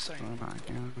pump, I'm saying. Oh my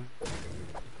god.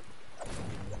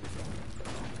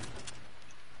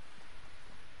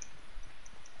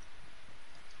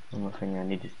 One more thing I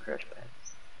need is crash pads.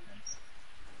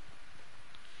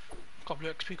 Got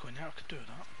blue XP coin now, I could do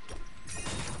that.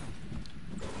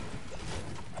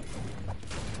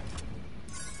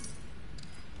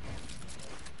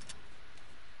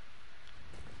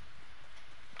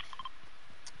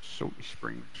 Salty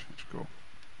Springs, that's cool.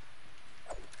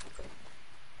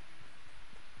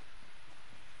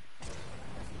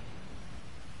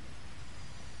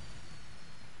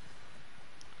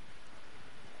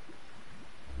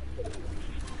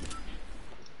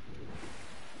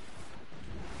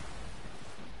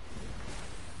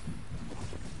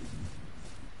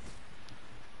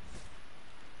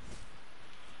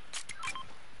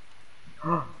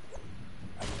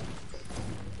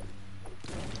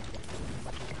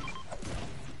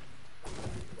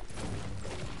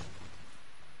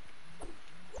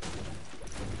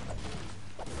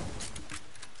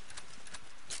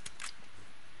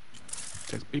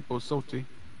 There's people salty.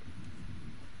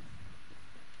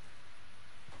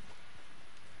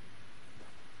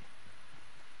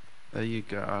 There you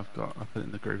go, I put it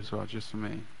in the group as well, just for me.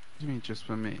 What do you mean just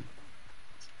for me?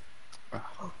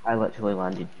 I literally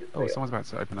landed. Oh, someone's about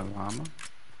to open another armor.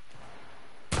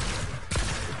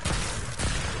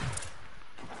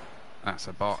 That's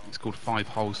a bot. It's called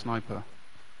 5-hole sniper.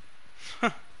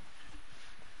 Well,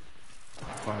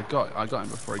 I got him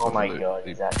before he got Oh my the loot. god, The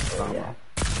exactly, armor. yeah.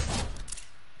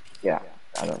 Yeah,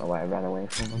 I don't know why I ran away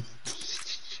from him.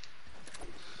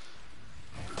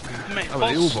 Mate, Oh,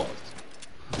 they all bots.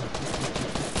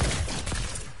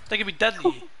 They can be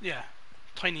deadly, yeah.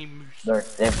 Tiny moose. They're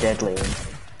deadly.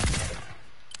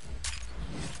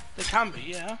 They can be,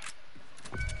 yeah.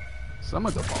 Some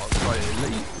of the bots, like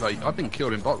elite, like I've been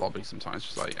killed in bot lobby sometimes,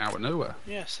 just like out of nowhere.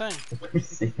 Yeah, same.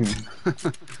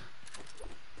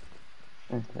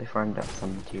 They farmed up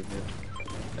some material.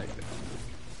 Like,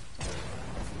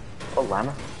 Oh,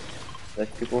 llama. There's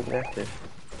people over there too.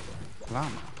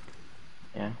 llama.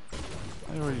 Yeah.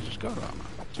 I already just got llama.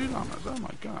 2 llamas. Oh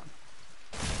my god.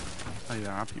 Oh yeah,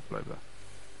 there are people over there.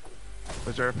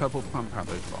 Was there a purple pump out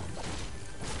those bots?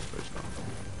 Suppose not.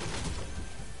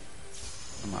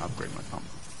 I might upgrade my pump.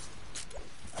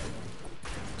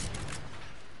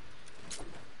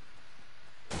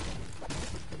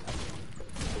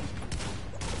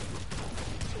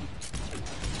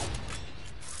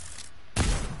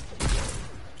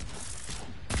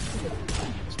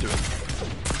 Let's do it.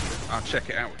 I'll check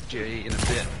it out with Jay in a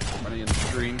bit. Running in the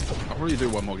stream. I'll probably do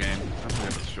one more game. I'm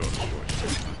going to short.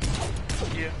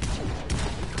 Yeah.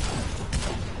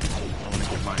 I want to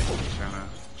get my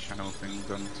channel thing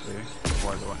done too.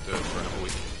 Otherwise I won't do it for another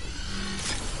week.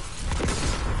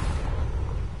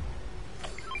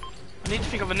 I need to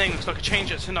think of a name because I could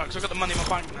change it tonight because I've got the money in my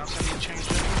bank now, so I need to change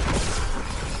it.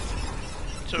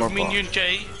 So More me and you bots.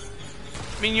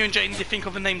 and Jay need to think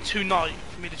of a name tonight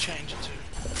for me to change it to.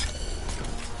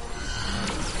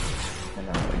 And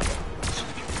I'm like,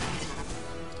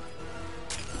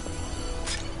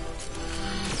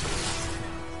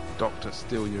 Doctor,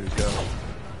 steal your girl.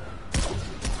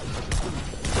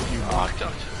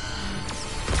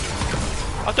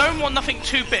 I don't want nothing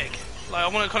too big. Like I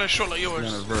want it kind of short like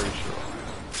yours. Yeah, very short.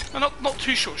 No, not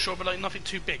too short, but like nothing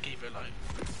too big either.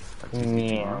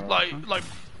 yeah. Like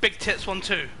big tits 1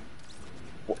 2.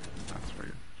 That's very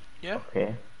good. Yeah? Okay.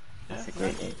 Yeah? That's a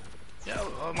great No? name. Yeah,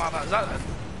 oh, my bad. Is that then?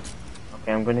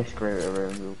 Okay, I'm gonna screw it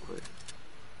around real quick.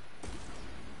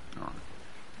 Alright.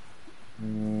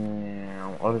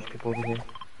 Oh, there's people over here.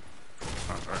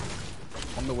 Alright.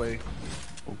 On the way.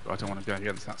 Oh, I don't want to go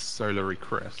against that solary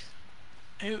Chris.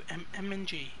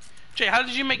 O-M-M-N-G. Jay, how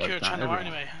did you make Like your that channel art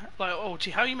everywhere. anyway? Like, oh,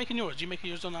 gee, how are you making yours? Do you make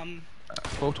yours on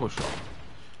Photoshop.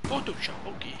 Photoshop?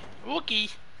 Okay. Okay.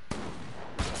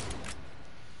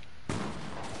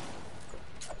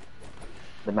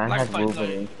 The man Like, had like,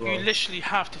 Wolverine. you literally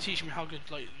have to teach me how good,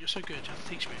 like, you're so good, you have to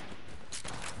teach me.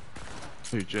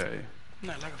 Who, Jay?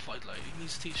 No, like a fight, like, he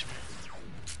needs to teach me.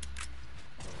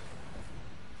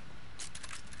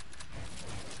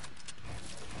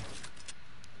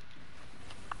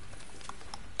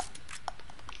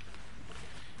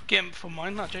 Gimp for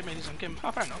mine, not Jay made his own Gimp.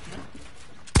 Oh, fair enough, man.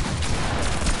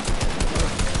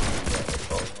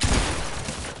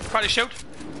 Practice shield.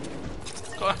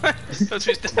 Go on. Go to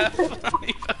his death.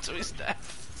 He fell to his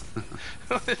death.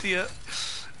 What an idiot.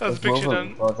 That was a picture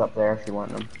done. Wolves up there if you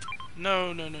want them.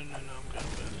 No, I'm good, I'm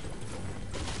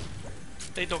good.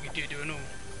 They doggy doo-doo and all.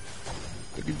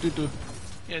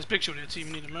 Yeah, it's big shield here,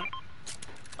 team need him, mate.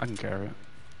 I can carry it.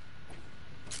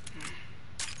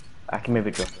 I can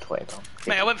maybe drop 20 though.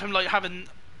 Mate, I went from like having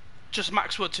just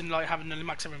max wood to like having nearly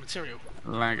max every material.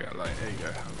 Lag it, like, there you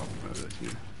go. I'll move it to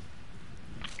you.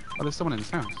 Oh, there's someone in this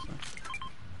house.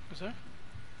 Is there?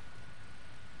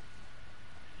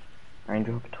 I can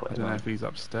drop I 20. don't know if he's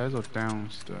upstairs or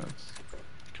downstairs.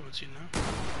 Coming to you now.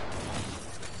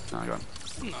 No, I got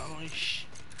him. Nice.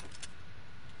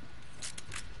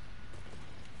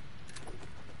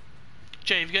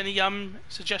 Jay, have you got any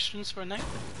suggestions for a name?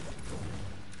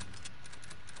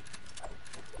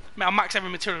 Mate, I'll max every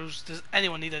materials. Does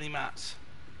anyone need any mats?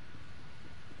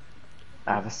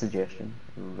 I have a suggestion.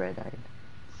 Red-eyed.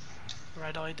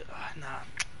 Red-eyed? Nah.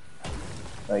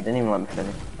 Oh, you didn't even let me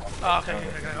finish. Oh, okay.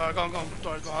 Alright, go on.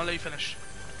 Sorry, go on, I'll let you finish.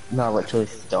 No, I literally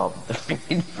stopped the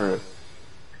freaking fruit.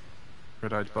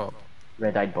 Red-eyed Bob.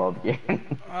 Red-eyed Bob, yeah.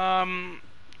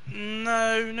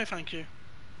 No thank you.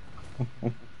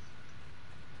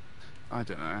 I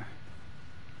don't know.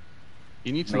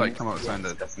 You need to like come up with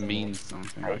something that means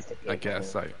something. Like, I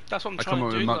guess like That's what I'm I trying come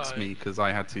up to with do, MuxMe because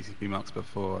I had TCP Mux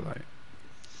before. Like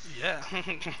Yeah.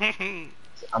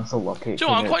 I'm so lucky. Do you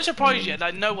know what, I'm quite surprised yet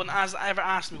that no one has ever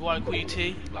asked me why I call you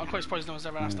T. Like, I'm quite surprised no one's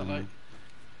ever asked that, like.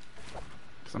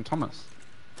 because I'm Thomas.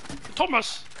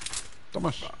 Thomas!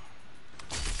 Thomas.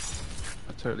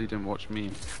 I totally didn't watch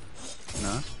memes.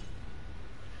 No.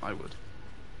 I would.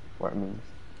 What it means.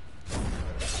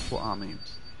 What are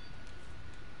memes?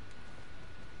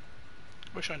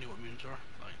 Wish I knew what memes are.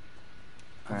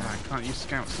 Like, Can't you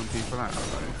scout some people out?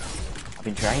 Like, I've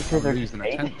been trying to. They're losing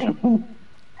fighting. attention.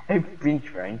 I've been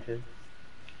trying to.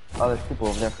 Oh, there's people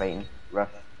over there fighting.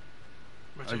 Rough.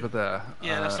 where to? Over there.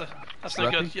 Yeah, that's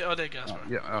no good. Slappy? Yeah, oh, there you go. That's right.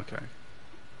 Yeah. Okay.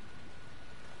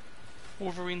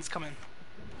 Wolverine's coming.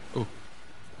 Oh.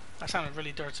 That sounded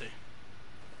really dirty.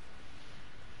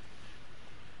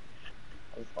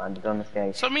 I just landed on this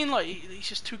guy. So I mean, like, he's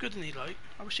just too good, isn't he? Like,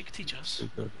 I wish he could teach us.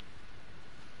 Good.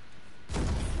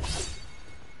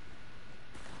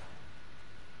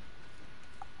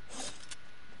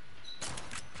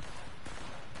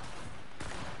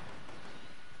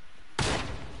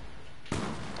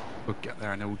 We'll get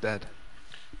there and they're all dead.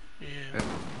 Yeah.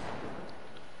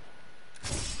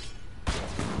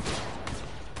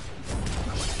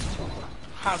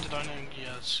 How did I know?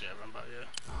 Yes, yeah, I remember. Yeah.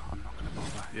 Oh, I'm not gonna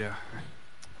bother. Yeah.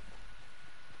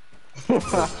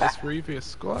 This previous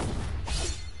squad.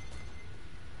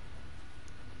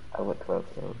 I got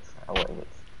 12 kills. I want it.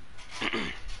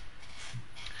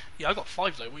 Yeah, I got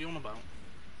 5 though. What are you on about?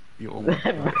 You're all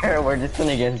We're just going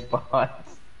against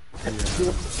bots.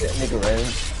 Nigga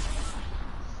around.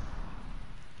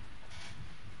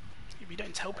 You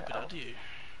don't tell people that, do you?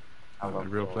 I love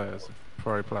real them. players,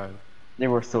 pro players. They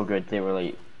were so good. They were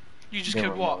like. You just they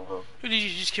killed were what? mongrel. Who did you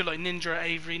just kill? Like Ninja,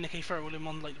 Avery, Nicky Ferrell in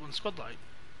one squad, like?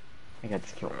 I got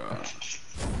just killed.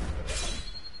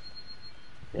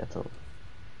 Yeah, so.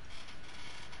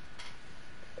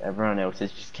 Everyone else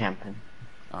is just camping.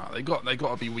 They got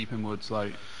to be Weeping Woods,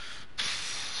 like.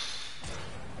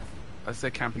 I say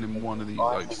camping in one of these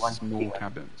like small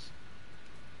cabins.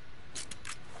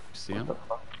 See What them? the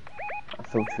fuck? A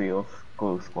full trio,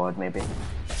 glow squad maybe.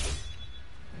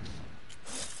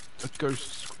 A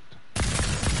ghost squad.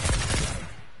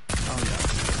 Oh yeah.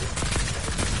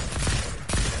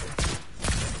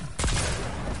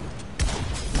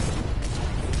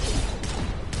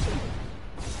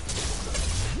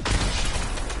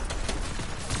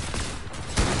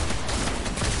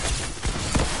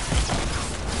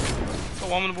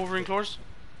 one with the Wolverine claws.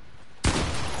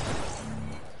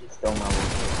 He's still not working.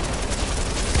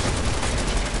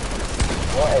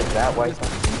 What is that? Why is that?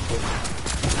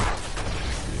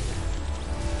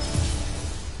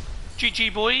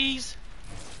 GG boys.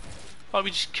 Oh,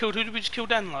 we just killed. Who did we just kill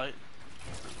then? Like,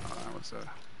 Oh, that was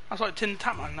that's like Tin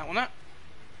Tap Man, that one. That.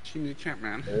 Jimmy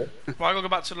Chapman. Yeah. Well, I gotta go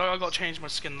back to like I gotta change my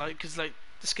skin, like, because like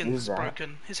the skin's Who's that?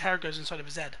 broken. His hair goes inside of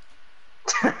his head.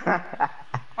 I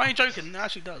ain't joking. It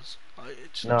actually does. Like,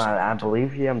 it just No, looks I odd.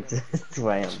 believe you. I'm just who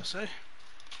I am. So,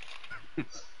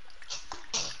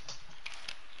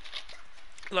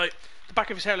 like the back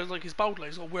of his hair looks like his bald, like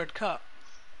it's got a weird cut.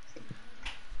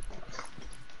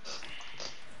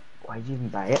 Why'd you even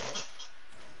buy it?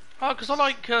 Oh, because I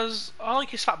like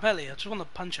his fat belly. I just want to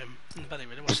punch him in the belly.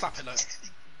 Really, I want to slap it like.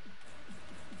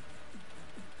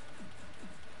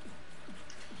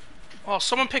 Oh,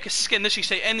 someone pick a skin. Literally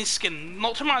say any skin.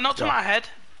 Not to my head.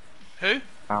 Who?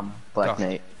 Black Guff.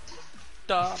 Knight.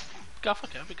 Guff.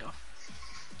 Okay, I'll be Guff.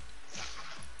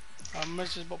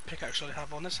 This is what pick actually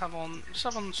have on. Let's have on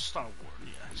Star Wars.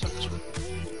 Yeah, so this one.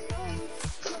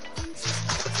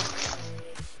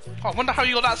 Oh, I wonder how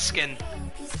you got that skin.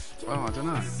 Oh, I don't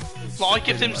know. Well, I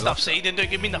give him stuff, see? He don't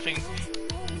give me nothing.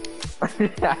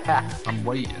 I'm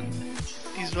waiting.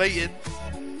 He's waiting.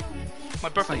 My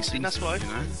birthday, see? That's why. You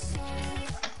know?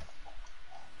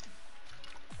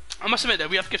 I must admit though,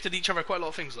 we have gifted each other quite a lot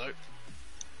of things though.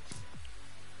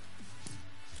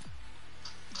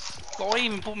 Like, I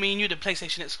even bought me and you the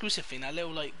PlayStation exclusive thing, that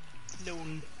little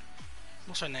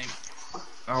what's her name?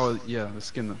 Oh yeah, the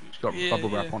skin that she's got bubble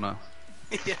wrap on her.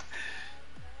 Yeah.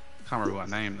 Can't remember what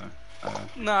her name though.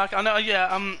 No, I know.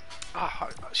 Yeah.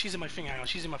 She's in my thing. Hang on,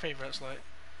 she's in my favourites. Like,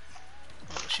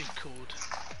 what's she called?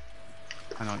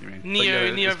 I know what you mean. Neo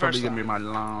it's probably Versa. gonna be my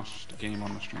last game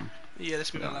on the stream. Yeah,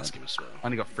 this will be my last game as well. I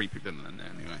only got 3 people in there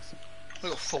anyway, so I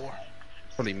got 4.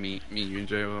 probably me, you and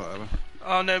Jay or whatever.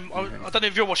 Oh no, I don't know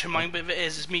if you're watching mine, but if it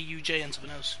is, it's me, you, Jay, and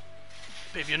something else.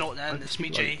 But if you're not, then it's me,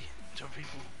 Jay, and other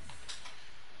people.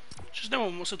 Just no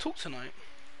one wants to talk tonight.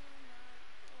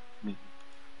 Me.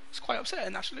 It's quite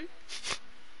upsetting, actually.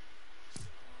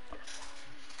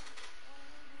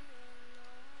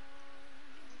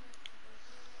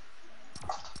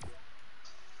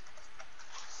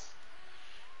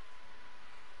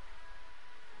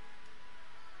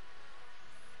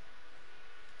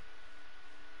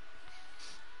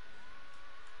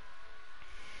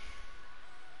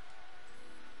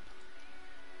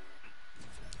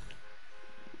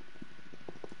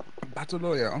 Battle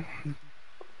Royale.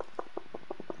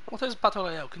 What is Battle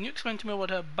Royale? Can you explain to me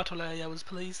what a Battle Royale is,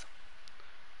 please?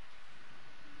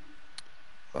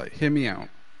 Like, hear me out.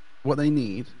 What they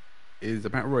need is a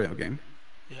Battle Royale game,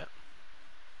 Yeah.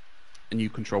 and you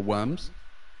control worms.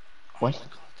 What?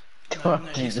 Oh my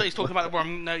god. No, he's talking about the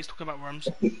worm. No, he's talking about worms.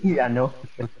 Yeah, I know.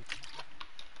 I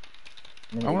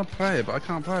want to play it, but I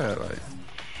can't play it. Like,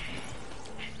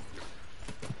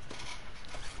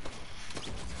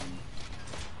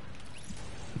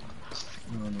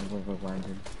 No, we're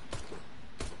blinded.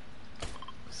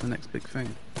 it's the next big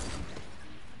thing.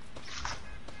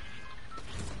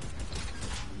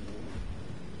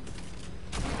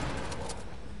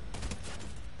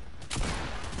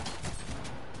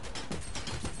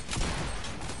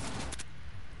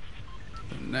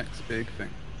 The next big thing.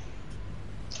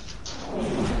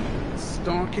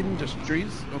 Stark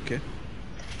Industries. Okay.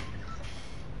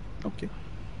 Okay.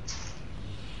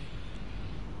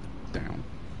 Down.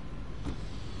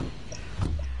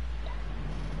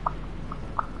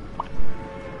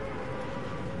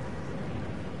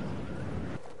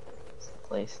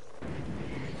 Place.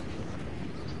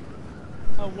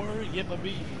 I worry about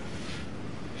me.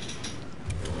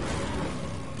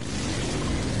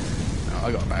 Oh,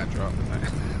 I got a bad drop.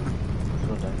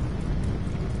 Go down.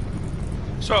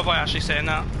 Sorry if I actually saying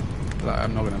that. Like,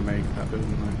 I'm not gonna make that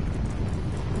building. Like.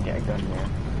 Get a gun there.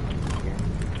 Here.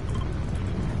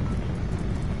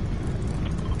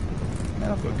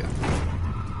 Yeah, I've got a gun.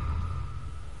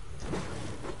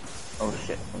 Oh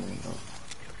shit.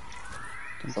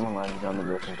 Someone landed on the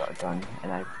roof and got a gun,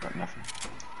 and I've got nothing.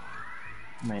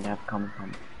 Might have common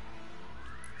combat.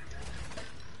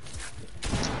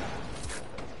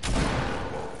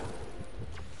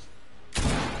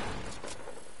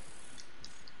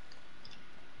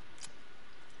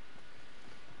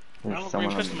 I got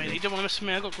green pistol, mate. You don't want to miss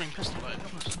me. I got green pistol. Like,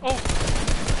 oh!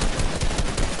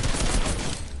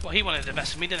 Well, he wanted to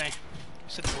invest in me, didn't he?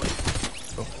 Said the boy.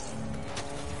 Oh.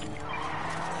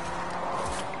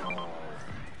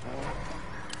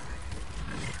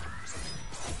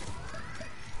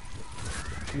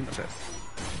 Give me that.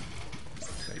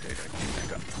 Give me that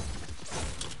gun.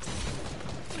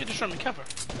 You just run me cover.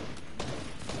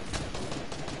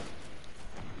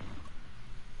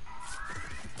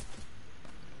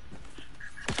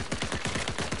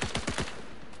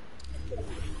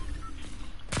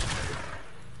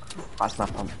 That's my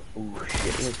pump. Oh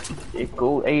shit, it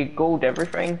gold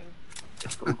everything.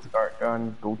 Gold start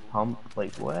gun, gold pump,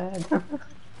 like what?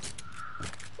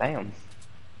 Damn.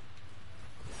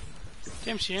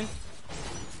 James, you in?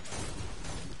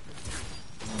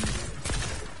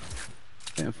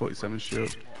 Yeah, 47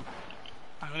 shield.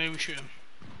 I'm gonna shoot him.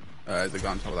 There's a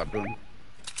guy on top of that building.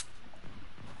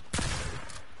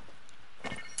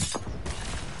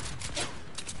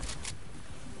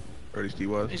 Or at least he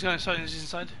was. He's going inside, he's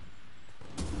inside.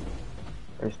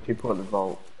 There's people at the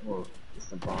vault. Well, it's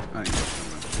the bomb. I ain't got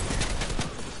him,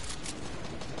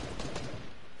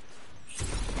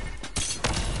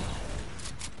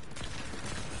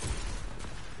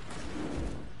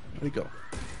 where'd he go?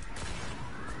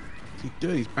 What's he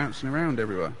doing? He's bouncing around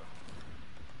everywhere.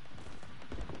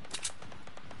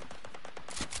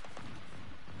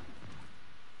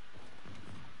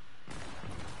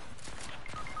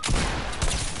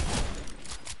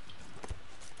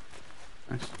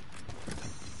 Nice.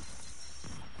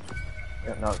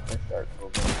 Yeah, no, it's dark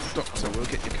over. Doctor, we'll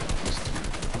get your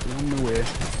cast. I'll be on my way.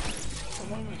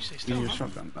 Why would you say You still? need a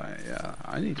shotgun? Yeah,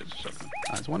 I need a shotgun.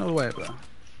 There's one other way up there.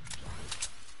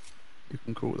 You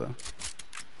can call there.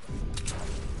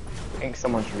 I think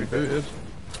someone's rebooted. Rebooted.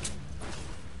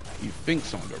 You think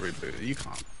someone got rebooted? You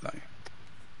can't, like.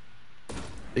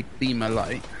 Big beam of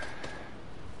light.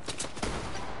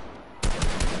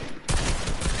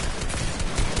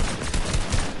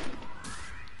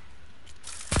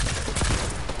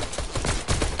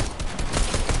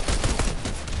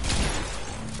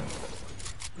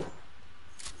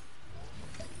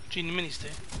 Genie minis do.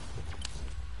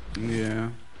 Yeah.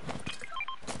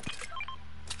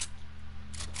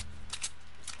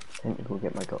 I need to go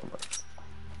get my gauntlets.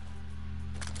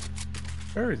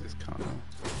 Where is this car now?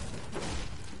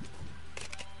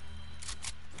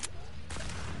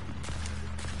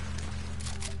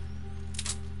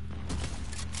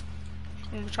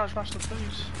 Can we recharge faster,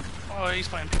 please? Oh, he's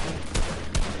fighting people.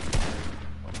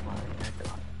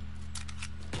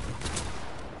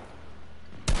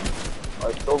 Oh,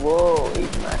 it's so low, 8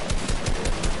 man.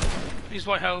 He's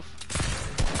white health.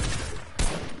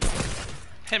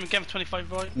 Hit him again for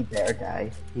 25 right. He better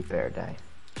die. He better die.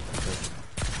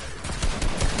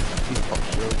 He's pop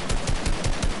shield.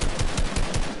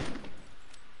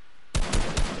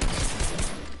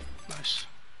 Nice.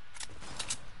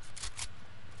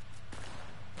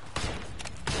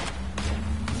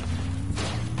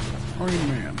 Iron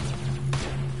Man.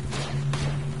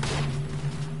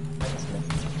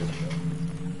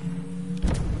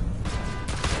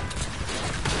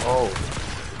 Oh.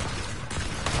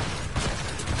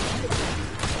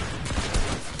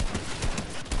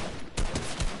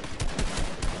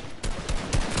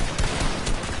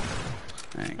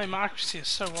 Thanks. Hey, my accuracy is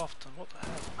so often. What the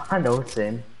hell? I know,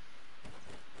 same.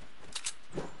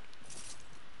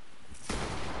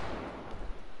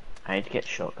 I need to get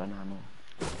shotgun ammo.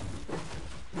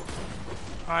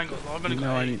 I ain't got a lot. I've only You got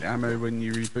know I 8. need ammo when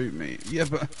you reboot me. Yeah,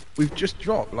 but we've just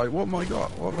dropped. Like, what have I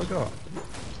got? What have I got?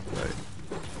 Like,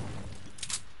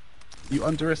 you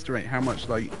underestimate how much,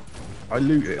 like, I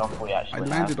looted. Stuff we I actually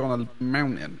landed have. on a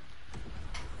mountain.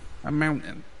 A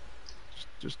mountain.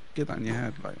 Just get that in your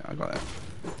head. Like, I got it.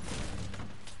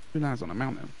 Who lands on a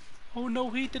mountain? Oh no,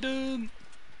 he didn't.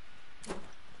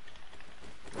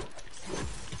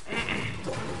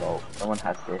 Oh, someone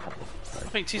has to have I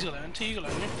think T's got it. T, you got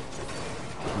it.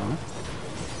 Huh?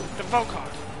 The vault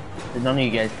card. Did none of you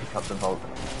guys pick up the vault?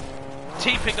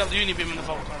 T picked up the unibeam in the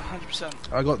vault card, 100%.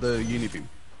 I got the unibeam.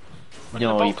 But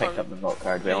No, the you vault picked card- up the vault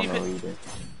card. We Yeah, all you know picked- you did.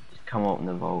 Just come open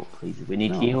the vault, please. We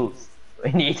need No. heals.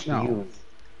 We need No. heals.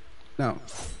 No.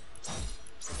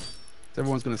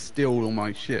 Everyone's gonna steal all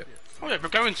my shit. Oh yeah, we're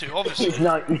going to, obviously. It's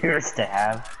not yours to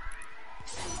have.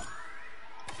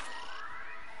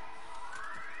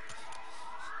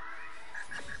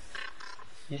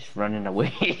 Just running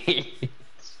away.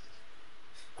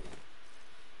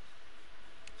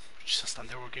 Just stand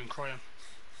there working crying.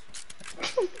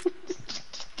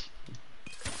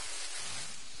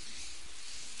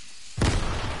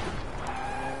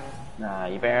 Nah,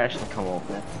 you better actually come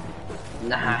open it.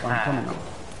 Nah. I'm coming up.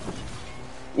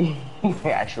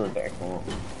 You actually better come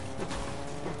open.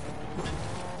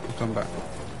 I'll come back.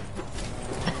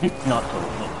 Not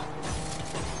totally.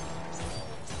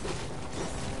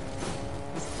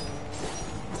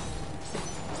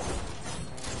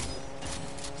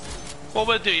 What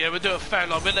we'll do, yeah, we'll do it fair,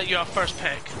 like, we'll let you have first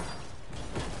pick.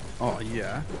 Oh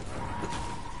yeah.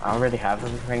 I already have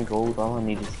everything gold. All I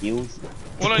need is heals.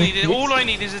 All I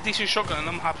need is a decent shotgun, and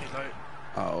I'm happy. Like,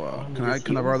 Oh well. Oh, Can I this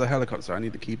borrow heals. the helicopter? I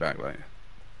need the key back. Like,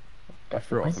 I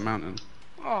threw it off the mountain.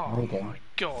 oh Okay. my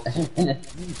god.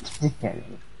 There's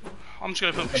I'm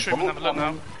just gonna put a stream and boat have a look now.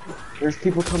 coming. There's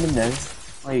people coming now.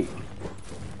 Like,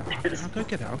 I'll go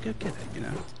get it. I'll go get it. You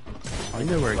know. I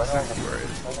know where exactly where it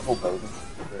is. there's a whole building.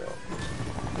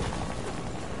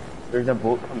 There's a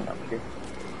boat coming up here.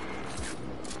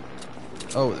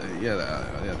 Oh yeah,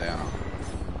 they are.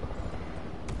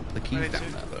 The key's Ready down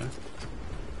to- there though.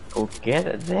 Go get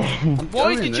it then.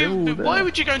 Why Going did there, all you? Why there.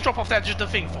 would you go and drop off that just the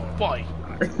thing for? Why?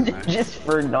 I don't know. Just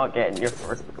for not getting your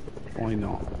first. Why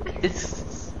not? It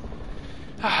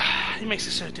makes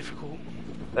it so difficult.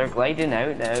 They're gliding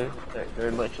out now.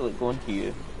 They're literally going to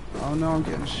you. Oh no, I'm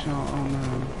getting shot. Oh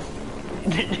no.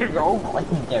 They're all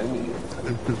gliding down to you.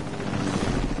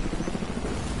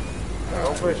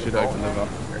 We should open them up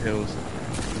for hills.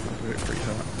 Do it pretty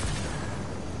hard.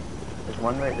 There's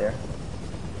one right there.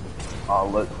 Oh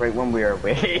look, right when we are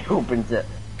away, he opens it.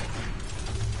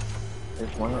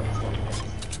 There's one right there.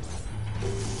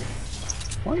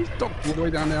 Why is Doc all the way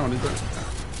down there on his own?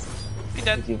 He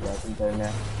dead. There's you guys down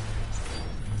there.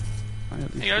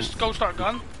 Here goes, gold start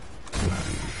gun.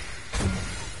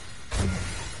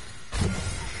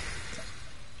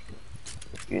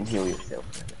 You can heal yourself.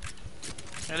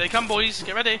 Here they come, boys.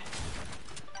 Get ready.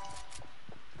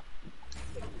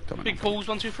 Big Coming. balls,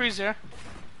 1, 2, 3's there.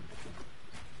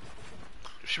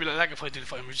 Should be like that if I do the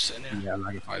fight. We're just sitting there. Yeah,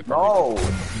 like if I No!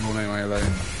 More anyway, like.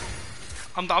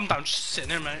 I'm down, just sitting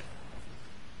there, mate.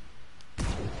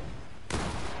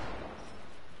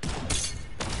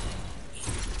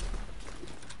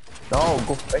 No,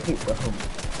 go fight with him.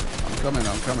 I'm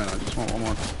coming, I just want one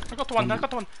more. I got the one. I got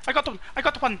the one. I got the one. I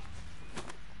got the one.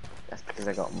 That's because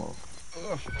I got more.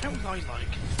 How was I like?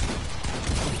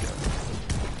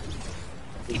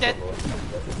 He dead.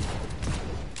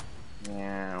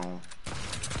 Meow.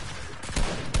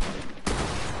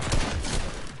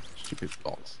 Stupid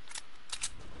bots.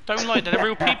 Don't lie, they're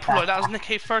real people. Like that was Nick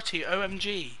A30.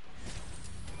 OMG.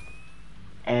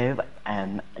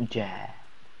 OMG.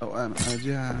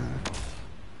 Yeah.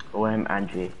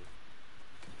 OMG.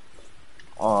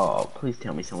 Oh, please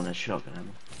tell me someone has shotgun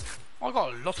ammo. I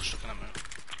got a lot of shotgun ammo.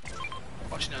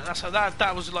 Actually, no,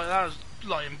 that was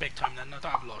like in big time then. I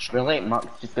don't have a lot of shotgun. Really?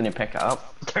 Mark's just gonna pick it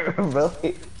up?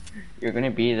 Really? You're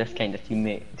gonna be this kind of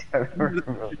teammate? I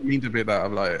mean to be that,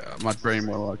 I'm like, my brain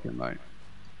will working, like.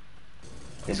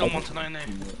 He's on 1 to 9 there.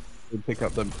 We pick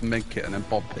up the med kit and then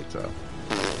Bob picks it up.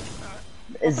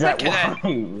 Is that Look at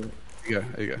why? There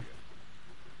you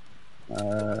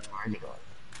go.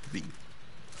 B.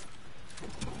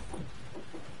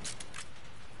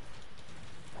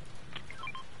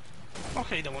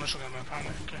 Okay, you don't want a shotgun ammo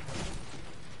apparently. Okay.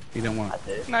 You don't want I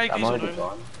do. No, you I'm can already use it.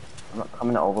 gone. I'm not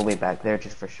coming all the way back there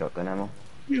just for shotgun ammo.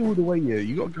 you all the way here.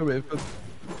 You got to go here first.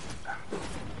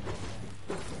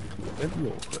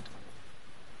 Very awkward.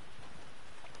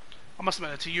 I must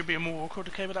admit to you, being more awkward,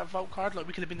 okay, with that vault card. Like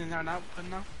we could have been in there now, and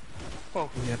now.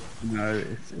 Well, Yeah, no,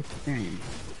 it's a game. You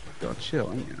gotta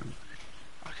chill, ain't you?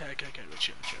 okay,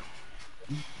 chill.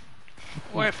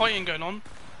 Where fighting going on?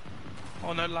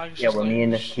 Oh no, lag. Yeah, we're me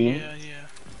and this team. Yeah.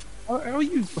 How are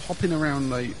you hopping around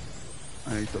like?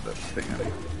 Oh, you've got that thing. Haven't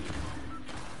you?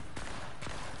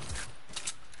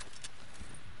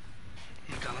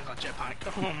 Oh my god, I got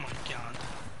jetpack. Oh my god.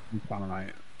 I'm trying to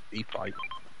like E-fight.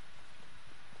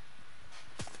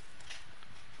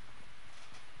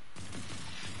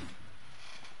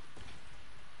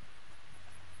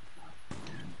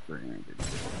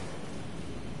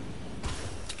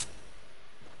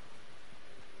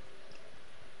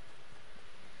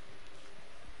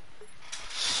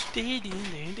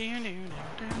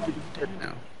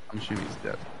 Now, I'm assuming he's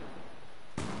dead.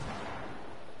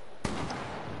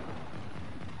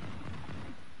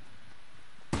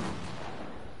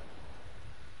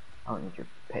 I don't need your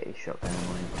petty shotgun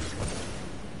ammo.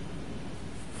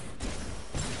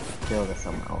 Kill this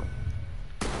somehow.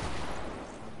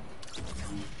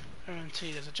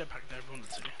 OMT, there's a jetpack there if you wanted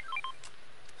to.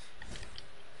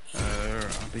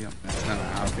 I'll be up there. No,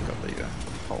 I'll pick up the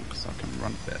Hulk so I can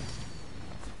run a bit.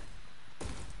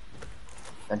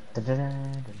 Dun, dun, dun,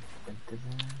 dun, dun, dun,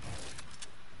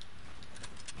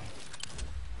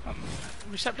 dun.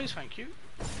 Reset please, thank you.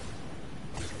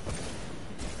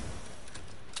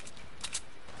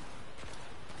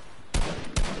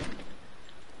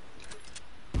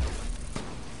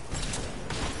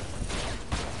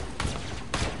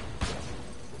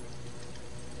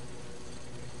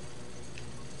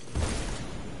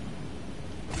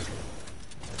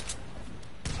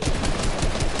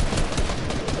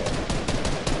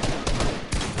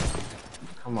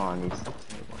 on, he's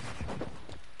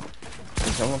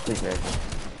can someone please res me?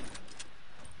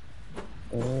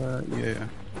 Yeah.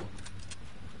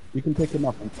 You can pick him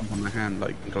up and pump on the hand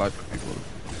like glide for people.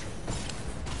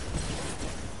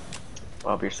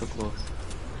 Bob, you're so close.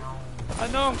 I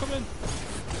know, I'm coming.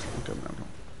 Okay, no.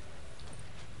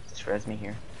 Just res me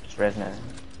here. Just res now.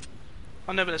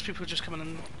 I know, but there's people just coming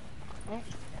in. Oh.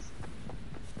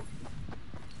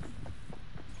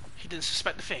 He didn't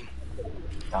suspect the thing.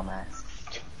 Dumbass.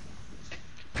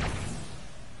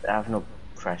 I have no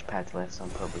fresh pads left, so I'm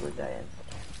probably dying.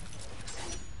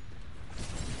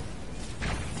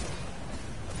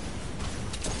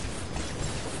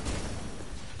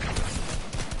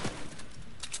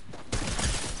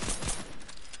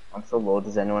 I'm so low,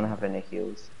 does anyone have any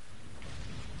heals?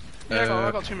 Yeah,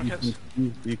 I got 2 more kits.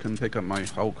 You can pick up my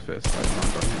Hulk fist. I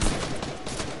don't know.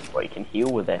 What, you can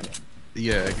heal with them?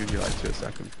 Yeah, it gives you like 2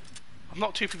 seconds. I've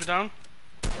knocked 2 people down.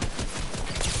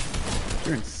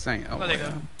 You're insane. Oh, There you my go.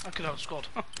 God. I could have squad.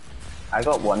 I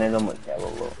got one of them with yellow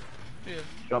low. Yeah.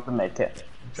 Drop a med kit.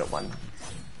 Drop one.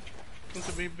 Come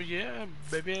to me, but yeah,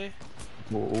 baby.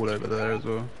 All over there as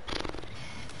well.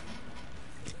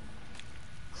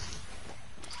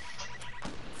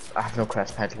 I have no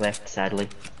crash pads left, sadly.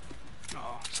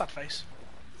 Oh, sad face.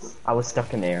 I was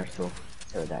stuck in the air, so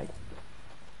I died.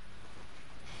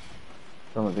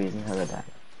 The only reason how I died.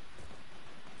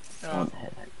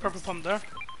 Purple pump there.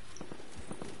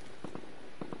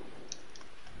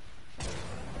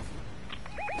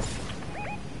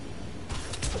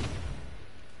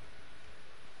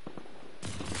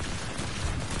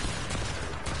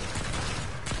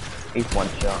 He's one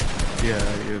shot. Yeah,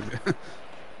 he is.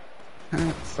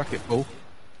 Suck it, Bull.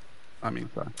 I mean,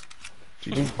 sorry.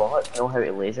 These bots know how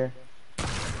to laser.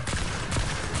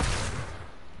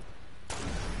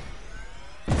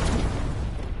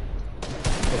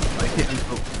 Like it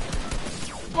until...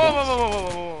 Whoa, whoa, whoa, whoa,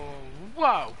 whoa,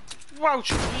 whoa, whoa. Wow,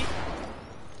 Chucky.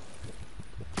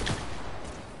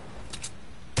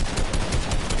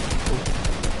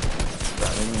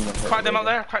 Crack them out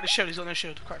there. Crack the shield. He's got no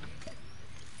shield. Crack them.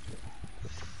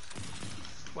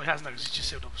 Well, he has no, because he's just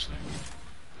sealed, obviously.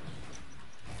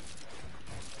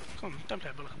 Come on, don't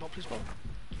play a bullock bot, please, Bob.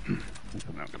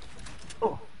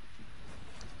 Oh.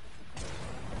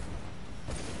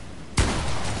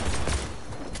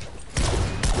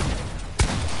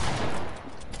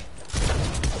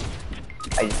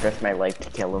 I just risked my life to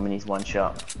kill him and he's one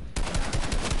shot.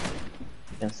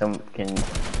 And some can...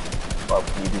 Well,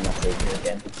 can you do my save here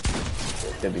again?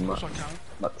 Should be Mux.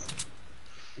 Mux.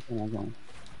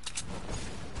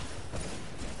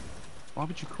 Why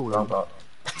would you call Wrong him? bot.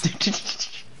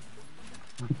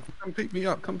 Come pick me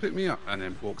up, come pick me up. And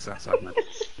then walks outside, man.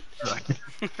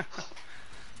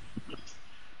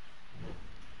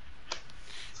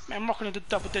 Man, I'm rocking into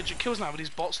double-digit kills now with these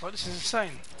bots. Like, this is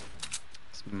insane.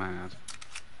 It's mad.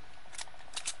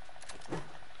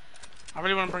 I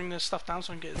really want to bring this stuff down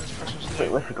so I can get this precious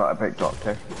Wait, loot. we forgot about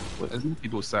Doctor. Isn't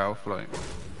people south, like...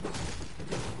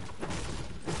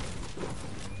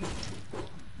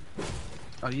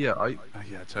 Oh yeah,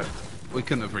 we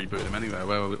couldn't have rebooted him anyway.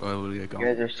 Where would he have You gone?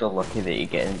 guys are so lucky that you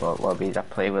get in bot lobbies. I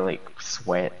play with like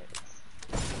sweat.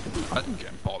 I didn't get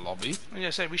in bot lobby.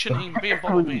 Yeah, say we shouldn't even be in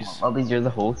bot lobbies. Lobbies, you're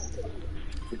the host.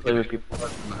 You play with people.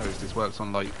 I'm the host. This works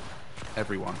on like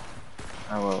everyone.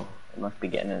 Oh well, it must be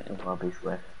getting in lobbies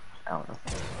with. I don't know.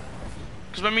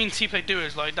 Because when me and T-Play do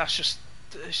is like, that's just,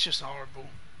 it's just horrible.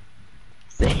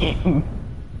 Same.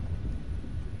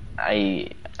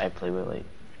 I play with like.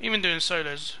 Even doing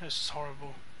solos, it's just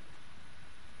horrible.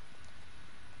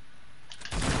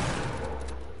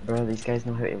 Bro, these guys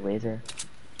know how to laser.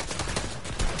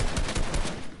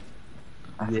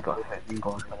 I forgot how to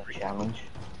go for the challenge.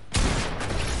 Oh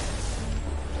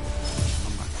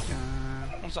my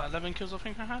god. What was that, 11 kills I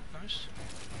think I had? Nice.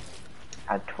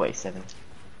 I had 27.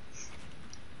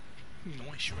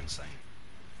 Nice, you're insane.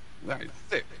 That is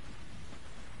sick.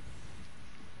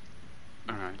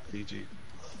 Alright, GG.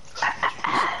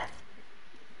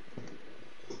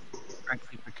 Thank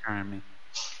you for carrying me.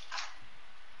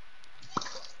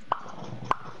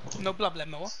 No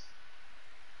problemo.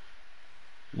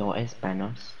 No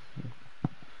espanos.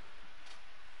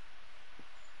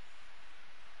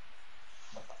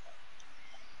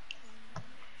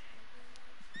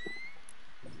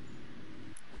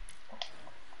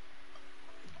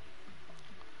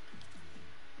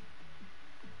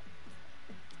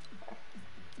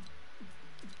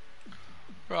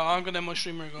 Right, I'm gonna end my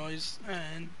streamer, guys,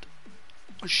 and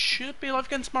I should be live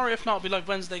again tomorrow. If not, I'll be live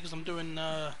Wednesday because I'm doing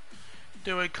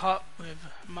duo cut with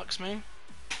MuxMe.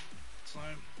 So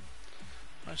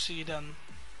I'll see you then.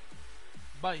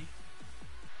 Bye.